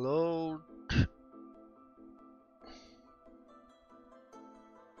load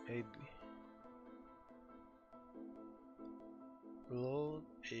AB. Load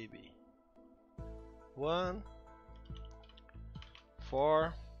AB. 1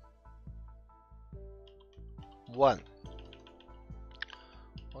 4 1.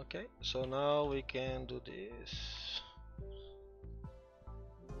 Okay, so now we can do this.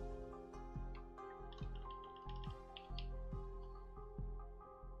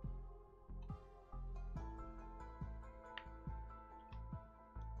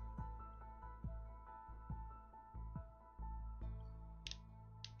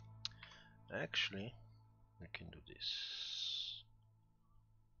 Actually, we can do this.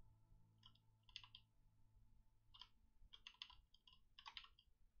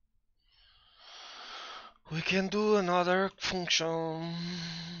 We can do another function.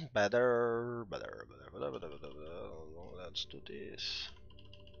 Better. Let's do this.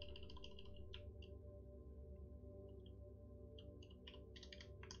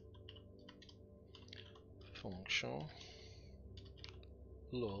 Function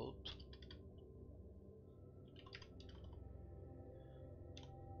load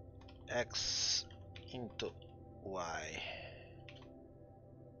x into y.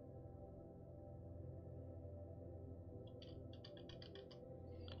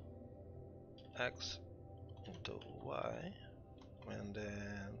 X into y, and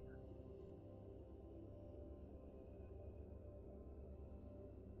then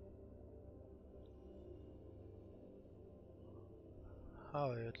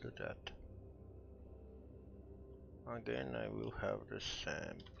how you do that? Again, I will have the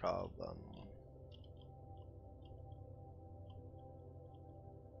same problem.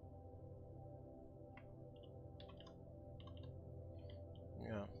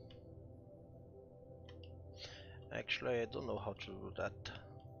 Yeah. Actually, I don't know how to do that.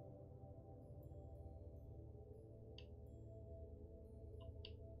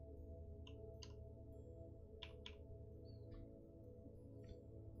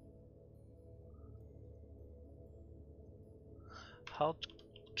 How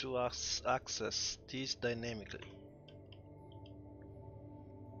to access this dynamically?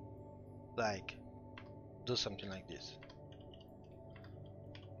 Like, do something like this.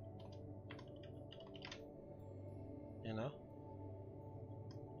 You know?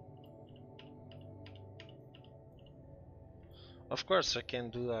 Of course, I can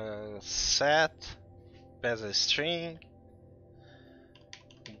do a set, pass a string,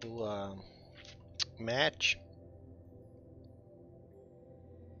 do a match.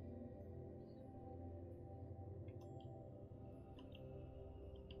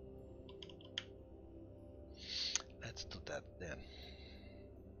 Let's do that then.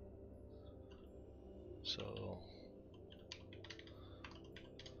 So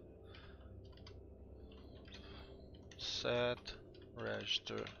set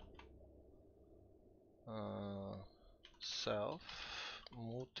register self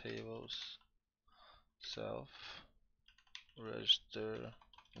move tables self register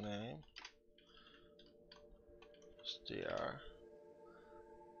name str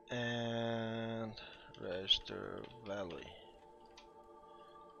and register value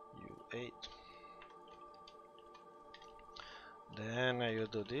u8. Then I will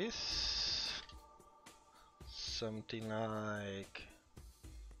do this, something like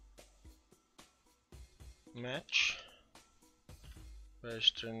match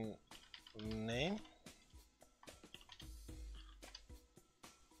register name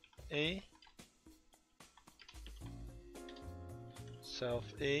a self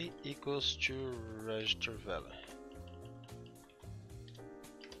A equals to register value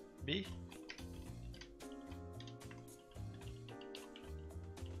B.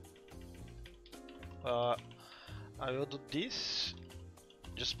 I will do this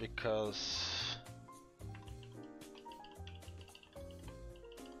just because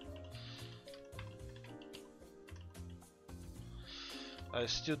I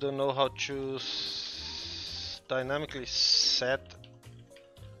still don't know how to dynamically set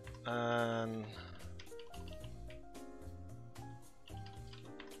and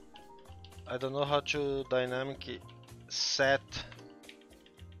I don't know how to dynamically set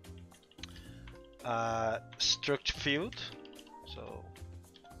a struct field, so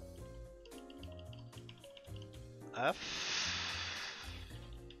F.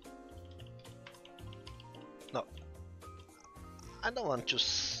 No, I don't want to.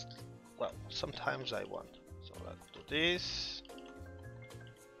 Well, sometimes I want. So let's do this.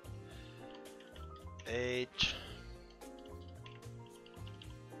 H.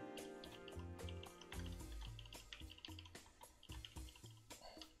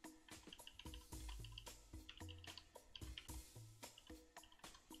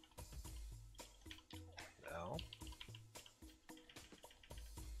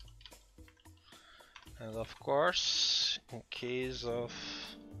 And of course, in case of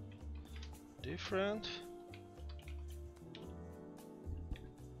different,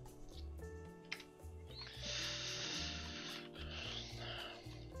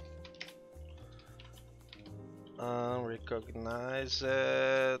 unrecognized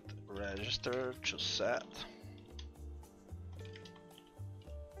register to set.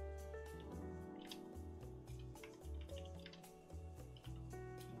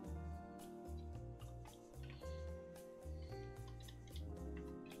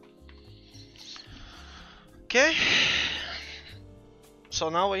 Okay, so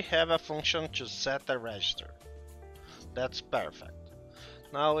now we have a function to set a register. That's perfect.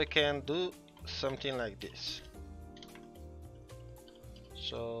 Now we can do something like this.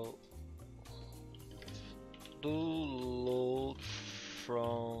 So do load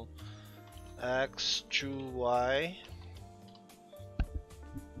from X to Y.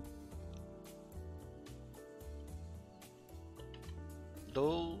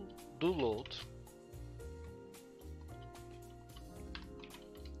 Do load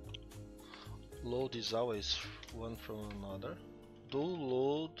load is always one from another. Do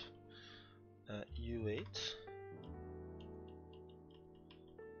load U8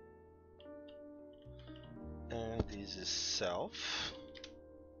 and this is self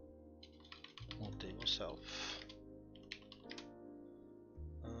table self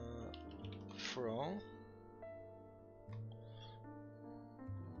from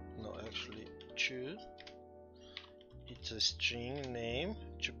no actually to it's a string name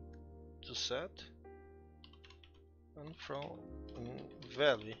to set and from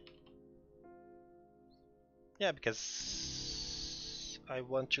value. Yeah, because I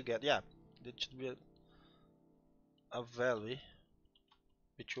want to get, yeah, it should be a value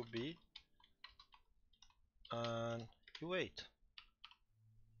which will be U8,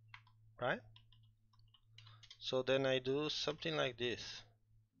 right? So then I do something like this.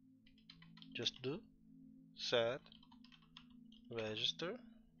 Just do set register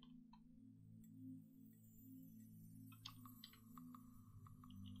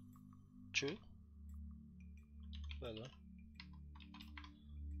to value.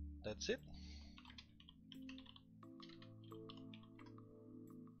 That's it.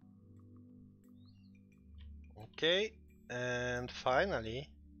 Okay, and finally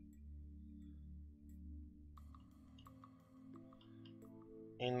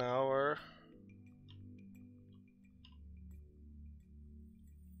in our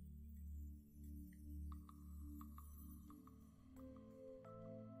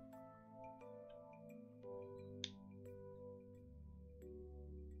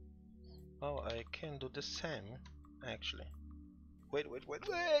oh, I can do the same actually. Wait.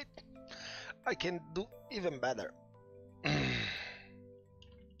 I can do even better. I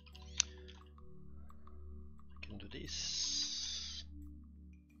can do this.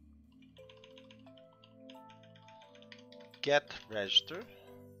 Get register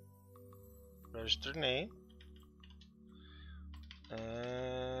name,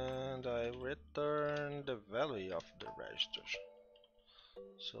 and I return the value of the register.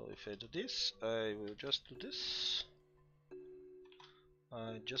 So if I do this, I will just do this.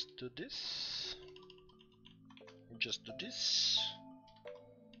 I just do this. Just do this.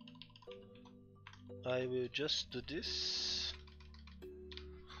 I will just do this.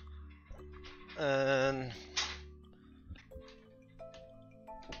 And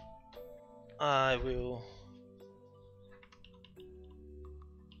I will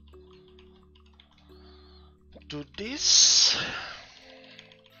do this.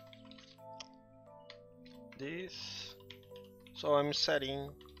 So I'm setting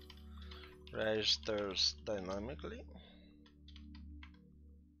registers dynamically.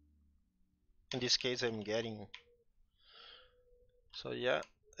 In this case I'm getting, so yeah,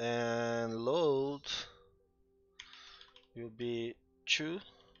 and load will be to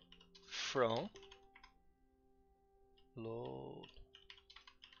from load,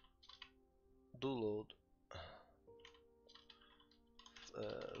 do load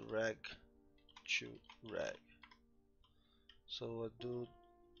reg to reg. So I do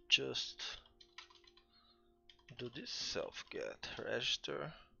just do this self get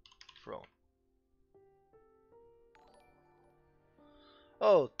register from.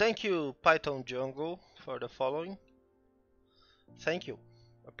 Oh, thank you Python Jungle for the following. Thank you,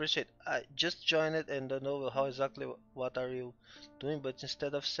 appreciate. I just joined it and don't know how exactly what are you doing, but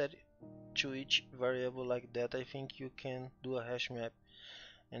instead of set to each variable like that, I think you can do a hash map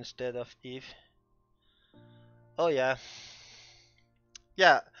instead of if. Oh yeah,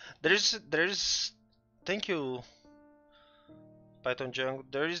 yeah. There is. Thank you, Python Jungle.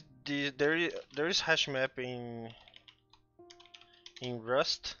 There is hash map in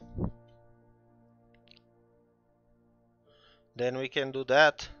Rust. Then we can do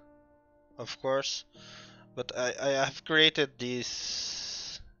that, of course. But I have created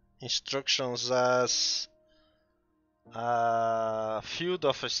these instructions as a field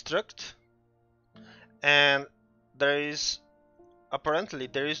of a struct, and there is apparently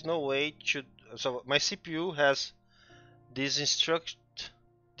there is no way to. So my CPU has this instruct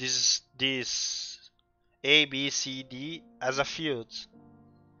this A B C D as a field,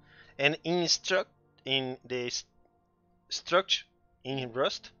 and in the struct in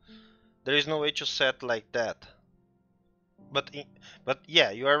Rust there is no way to set like that. But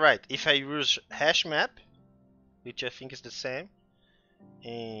yeah, you are right. If I use hash map, which I think is the same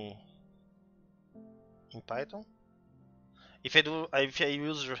in Python, if I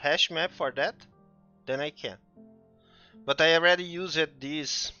use hash map for that, then I can. But I already used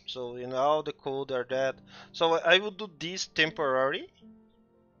this, so in all the code are that. So I will do this temporary,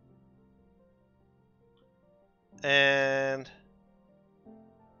 and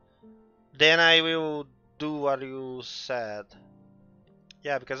then I will do what you said.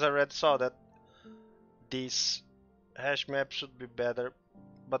 Yeah, because I already saw that this hash map should be better.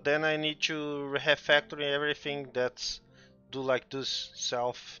 But then I need to refactor everything that's do like this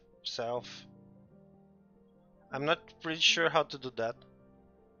self. I'm not pretty sure how to do that.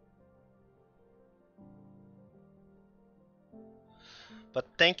 But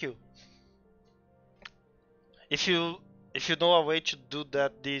thank you. If you know a way to do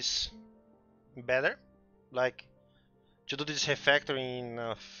that this better, like to do this refactoring in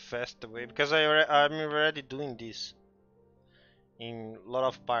a faster way, because I'm already doing this in a lot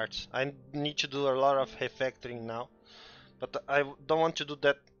of parts. I need to do a lot of refactoring now, but I don't want to do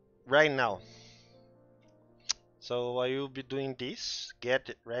that right now. So I will be doing this get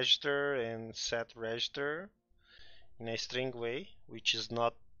register and set register in a string way, which is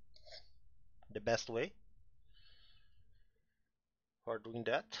not the best way for doing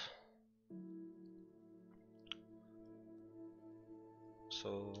that.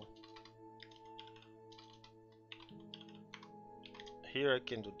 So here I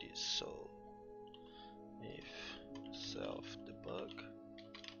can do this. So if self debug,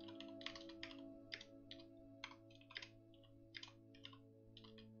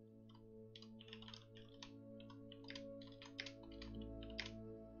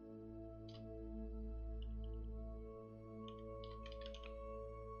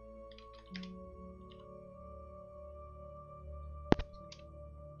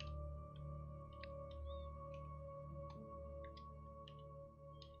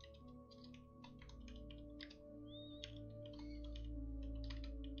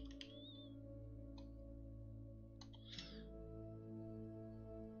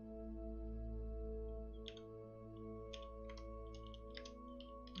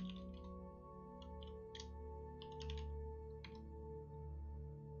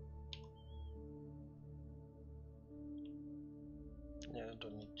 yeah, I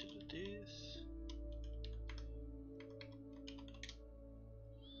don't need to do this.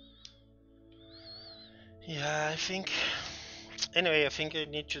 Yeah, I think. Anyway, I think I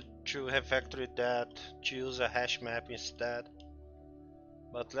need to have factory that to use a hash map instead.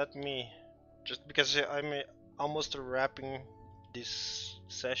 But let me just because I'm almost wrapping this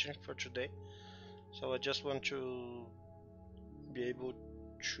session for today, so I just want to be able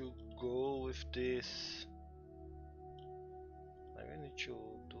to go with this. I need to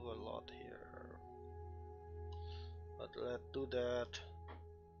do a lot here, but let's do that.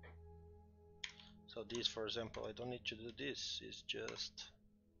 So this, for example, I don't need to do this. It's just,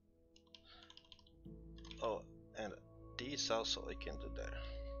 oh, and this also I can do there.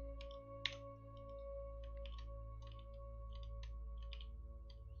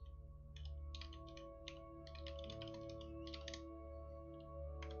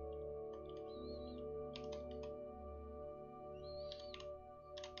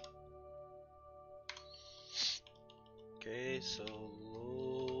 Okay, so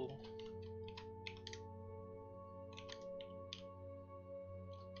low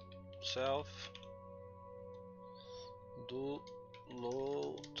self do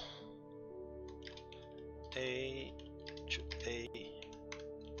load A to A.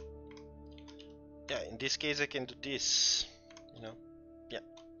 Yeah, in this case I can do this, you know. Yeah,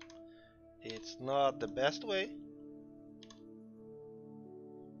 it's not the best way.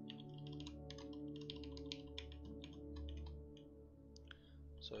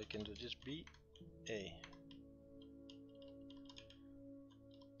 So I can do this B, A,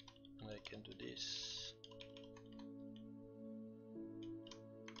 and I can do this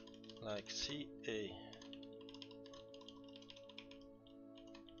like C, A,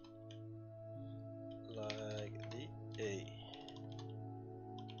 like D, A,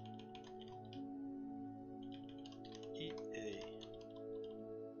 E, A,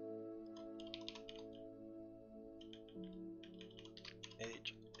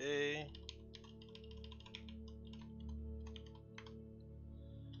 H, A,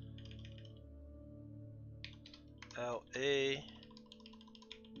 L, A.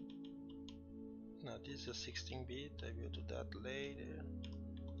 Now this is a 16-bit, I will do that later.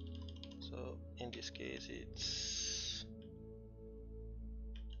 So in this case it's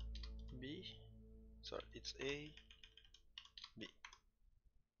B, sorry, it's A, B.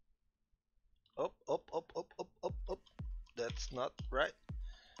 Up, up, up, up, up, up, up. That's not right.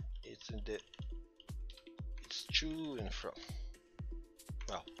 It's in the, it's to and from.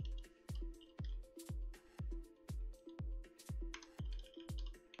 Well,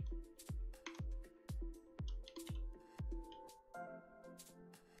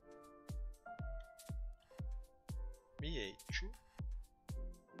 BA2.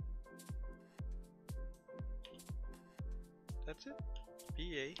 That's it.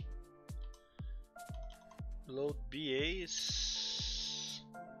 BA. Load BA is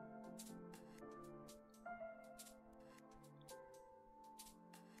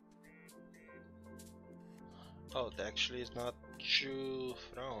oh, actually it's not to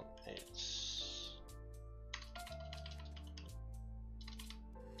from,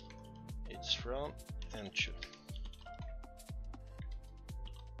 it's from and to.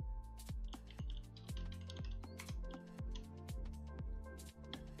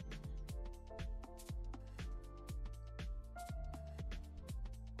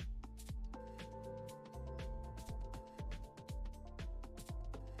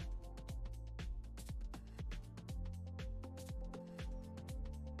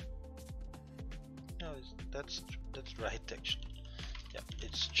 No, that's right actually. Yeah,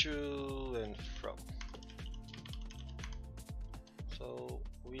 it's to and from. So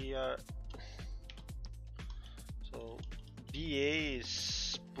we are, so BA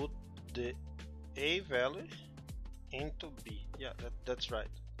is put the A value into B. Yeah, that's right.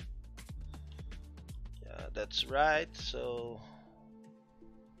 Yeah, that's right. So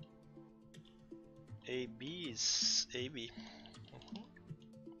AB is AB.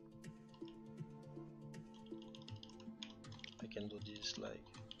 I can do this like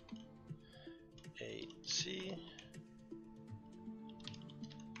AC,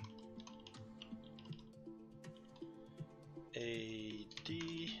 AD,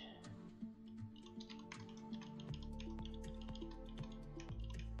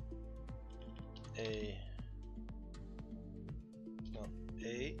 A, no,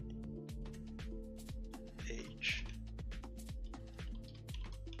 A, H,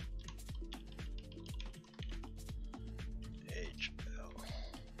 H, L.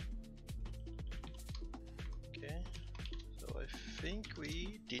 Okay, so I think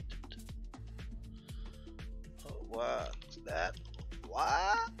we did it. Oh, what's that?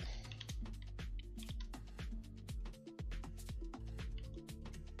 What?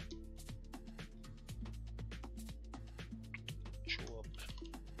 Show up.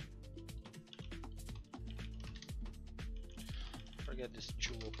 Forget this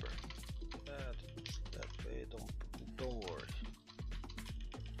chooper. That way, don't worry.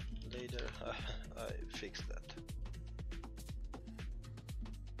 Later, I fix that.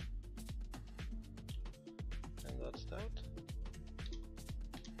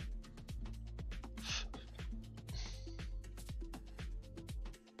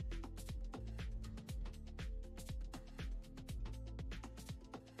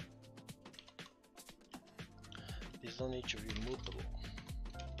 This don't need to be mutable.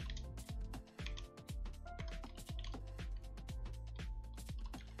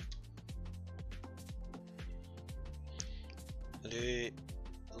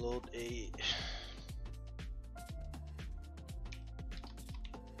 Load a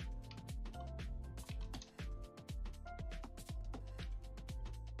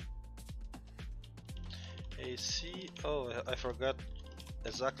AC. Oh, I forgot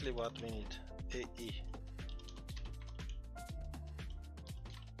exactly what we need. AE.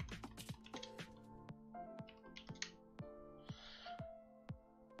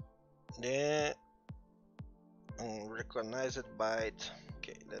 Then recognized byte.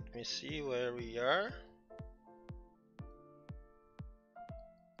 Okay, let me see where we are.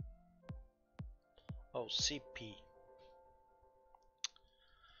 Oh, CP.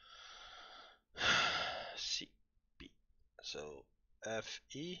 CP. So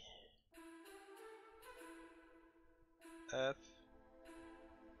FE F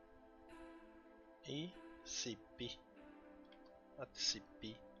E CP. What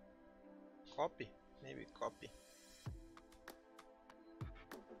CP? Copy? Maybe copy.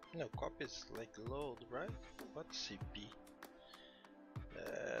 No, copy is like load, right? What's CP?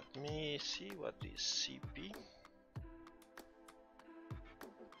 Let me see what is CP.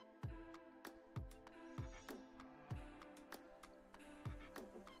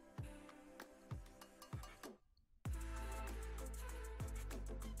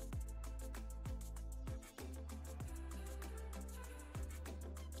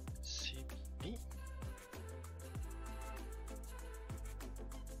 CP.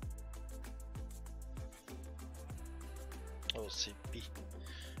 Oh, CP.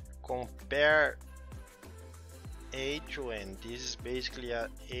 Compare A to N. This is basically a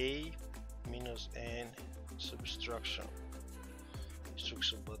A minus N subtraction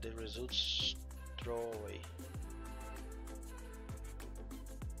instruction, but the results throw away.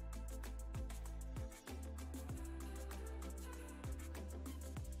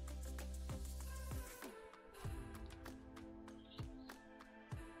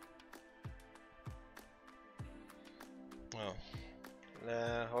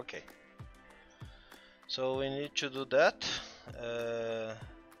 Oh, okay. So we need to do that.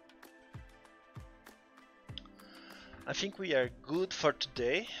 I think we are good for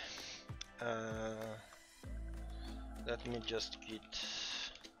today. Let me just get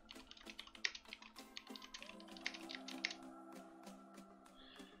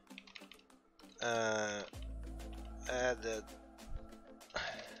added,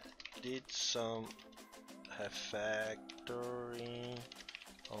 did some refactoring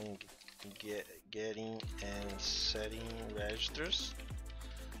on getting and setting registers,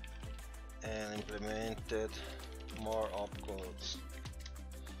 and implemented more opcodes.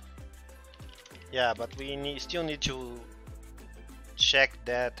 Yeah, but we still need to check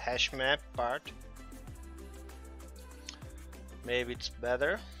that hash map part. Maybe it's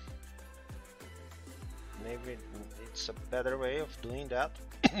better. Maybe it's a better way of doing that.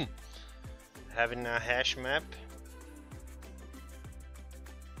 Having a hash map.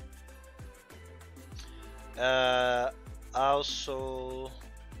 Also,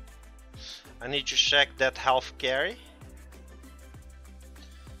 I need to check that half carry,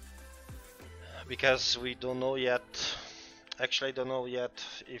 because we don't know yet. Actually, I don't know yet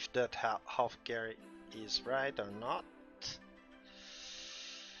if that half carry is right or not.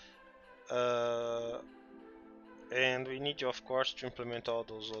 And we need, of course, to implement all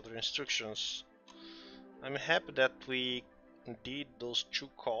those other instructions. I'm happy that we did those two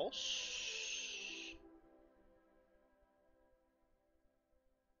calls.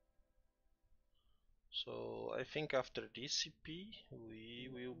 So I think after DCP we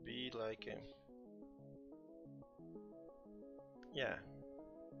will be like yeah,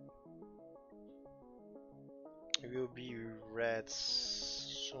 we will be red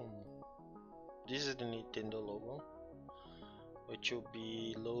soon. This is the Nintendo logo, which will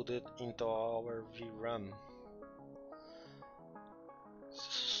be loaded into our VRAM.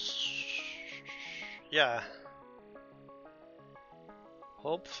 Yeah,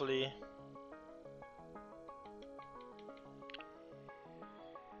 hopefully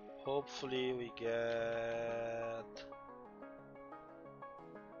we get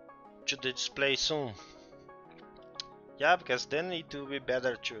to the display soon. Yeah, because then it will be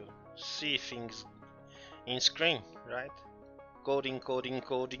better to see things in screen, right? Coding.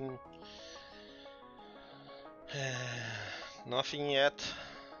 Nothing yet.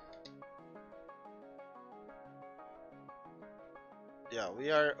 Yeah,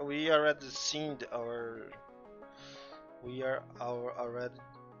 we already seen we are already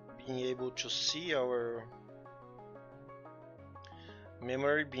being able to see our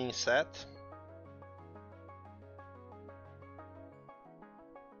memory being set,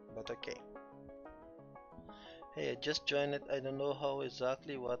 but okay. Hey, I just joined it. I don't know how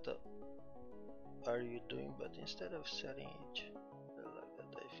exactly what are you doing, but instead of setting each like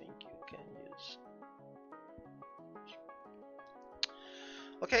that, I think you can use.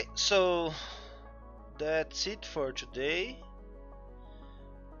 Okay, so that's it for today.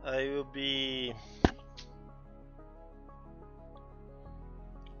 I will be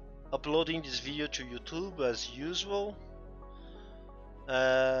uploading this video to YouTube as usual.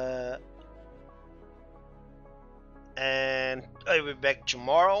 And I will be back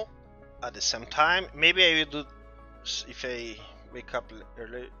tomorrow at the same time. Maybe I will do, if I wake up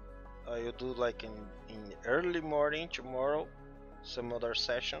early, I will do like in early morning tomorrow, some other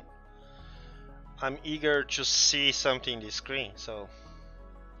session. I'm eager to see something in the screen, so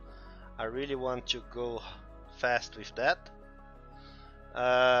I really want to go fast with that.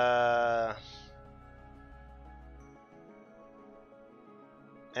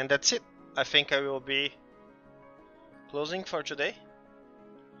 And that's it. I think I will be closing for today.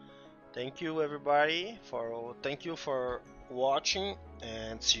 Thank you everybody for watching,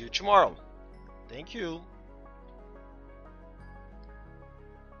 and see you tomorrow. Thank you.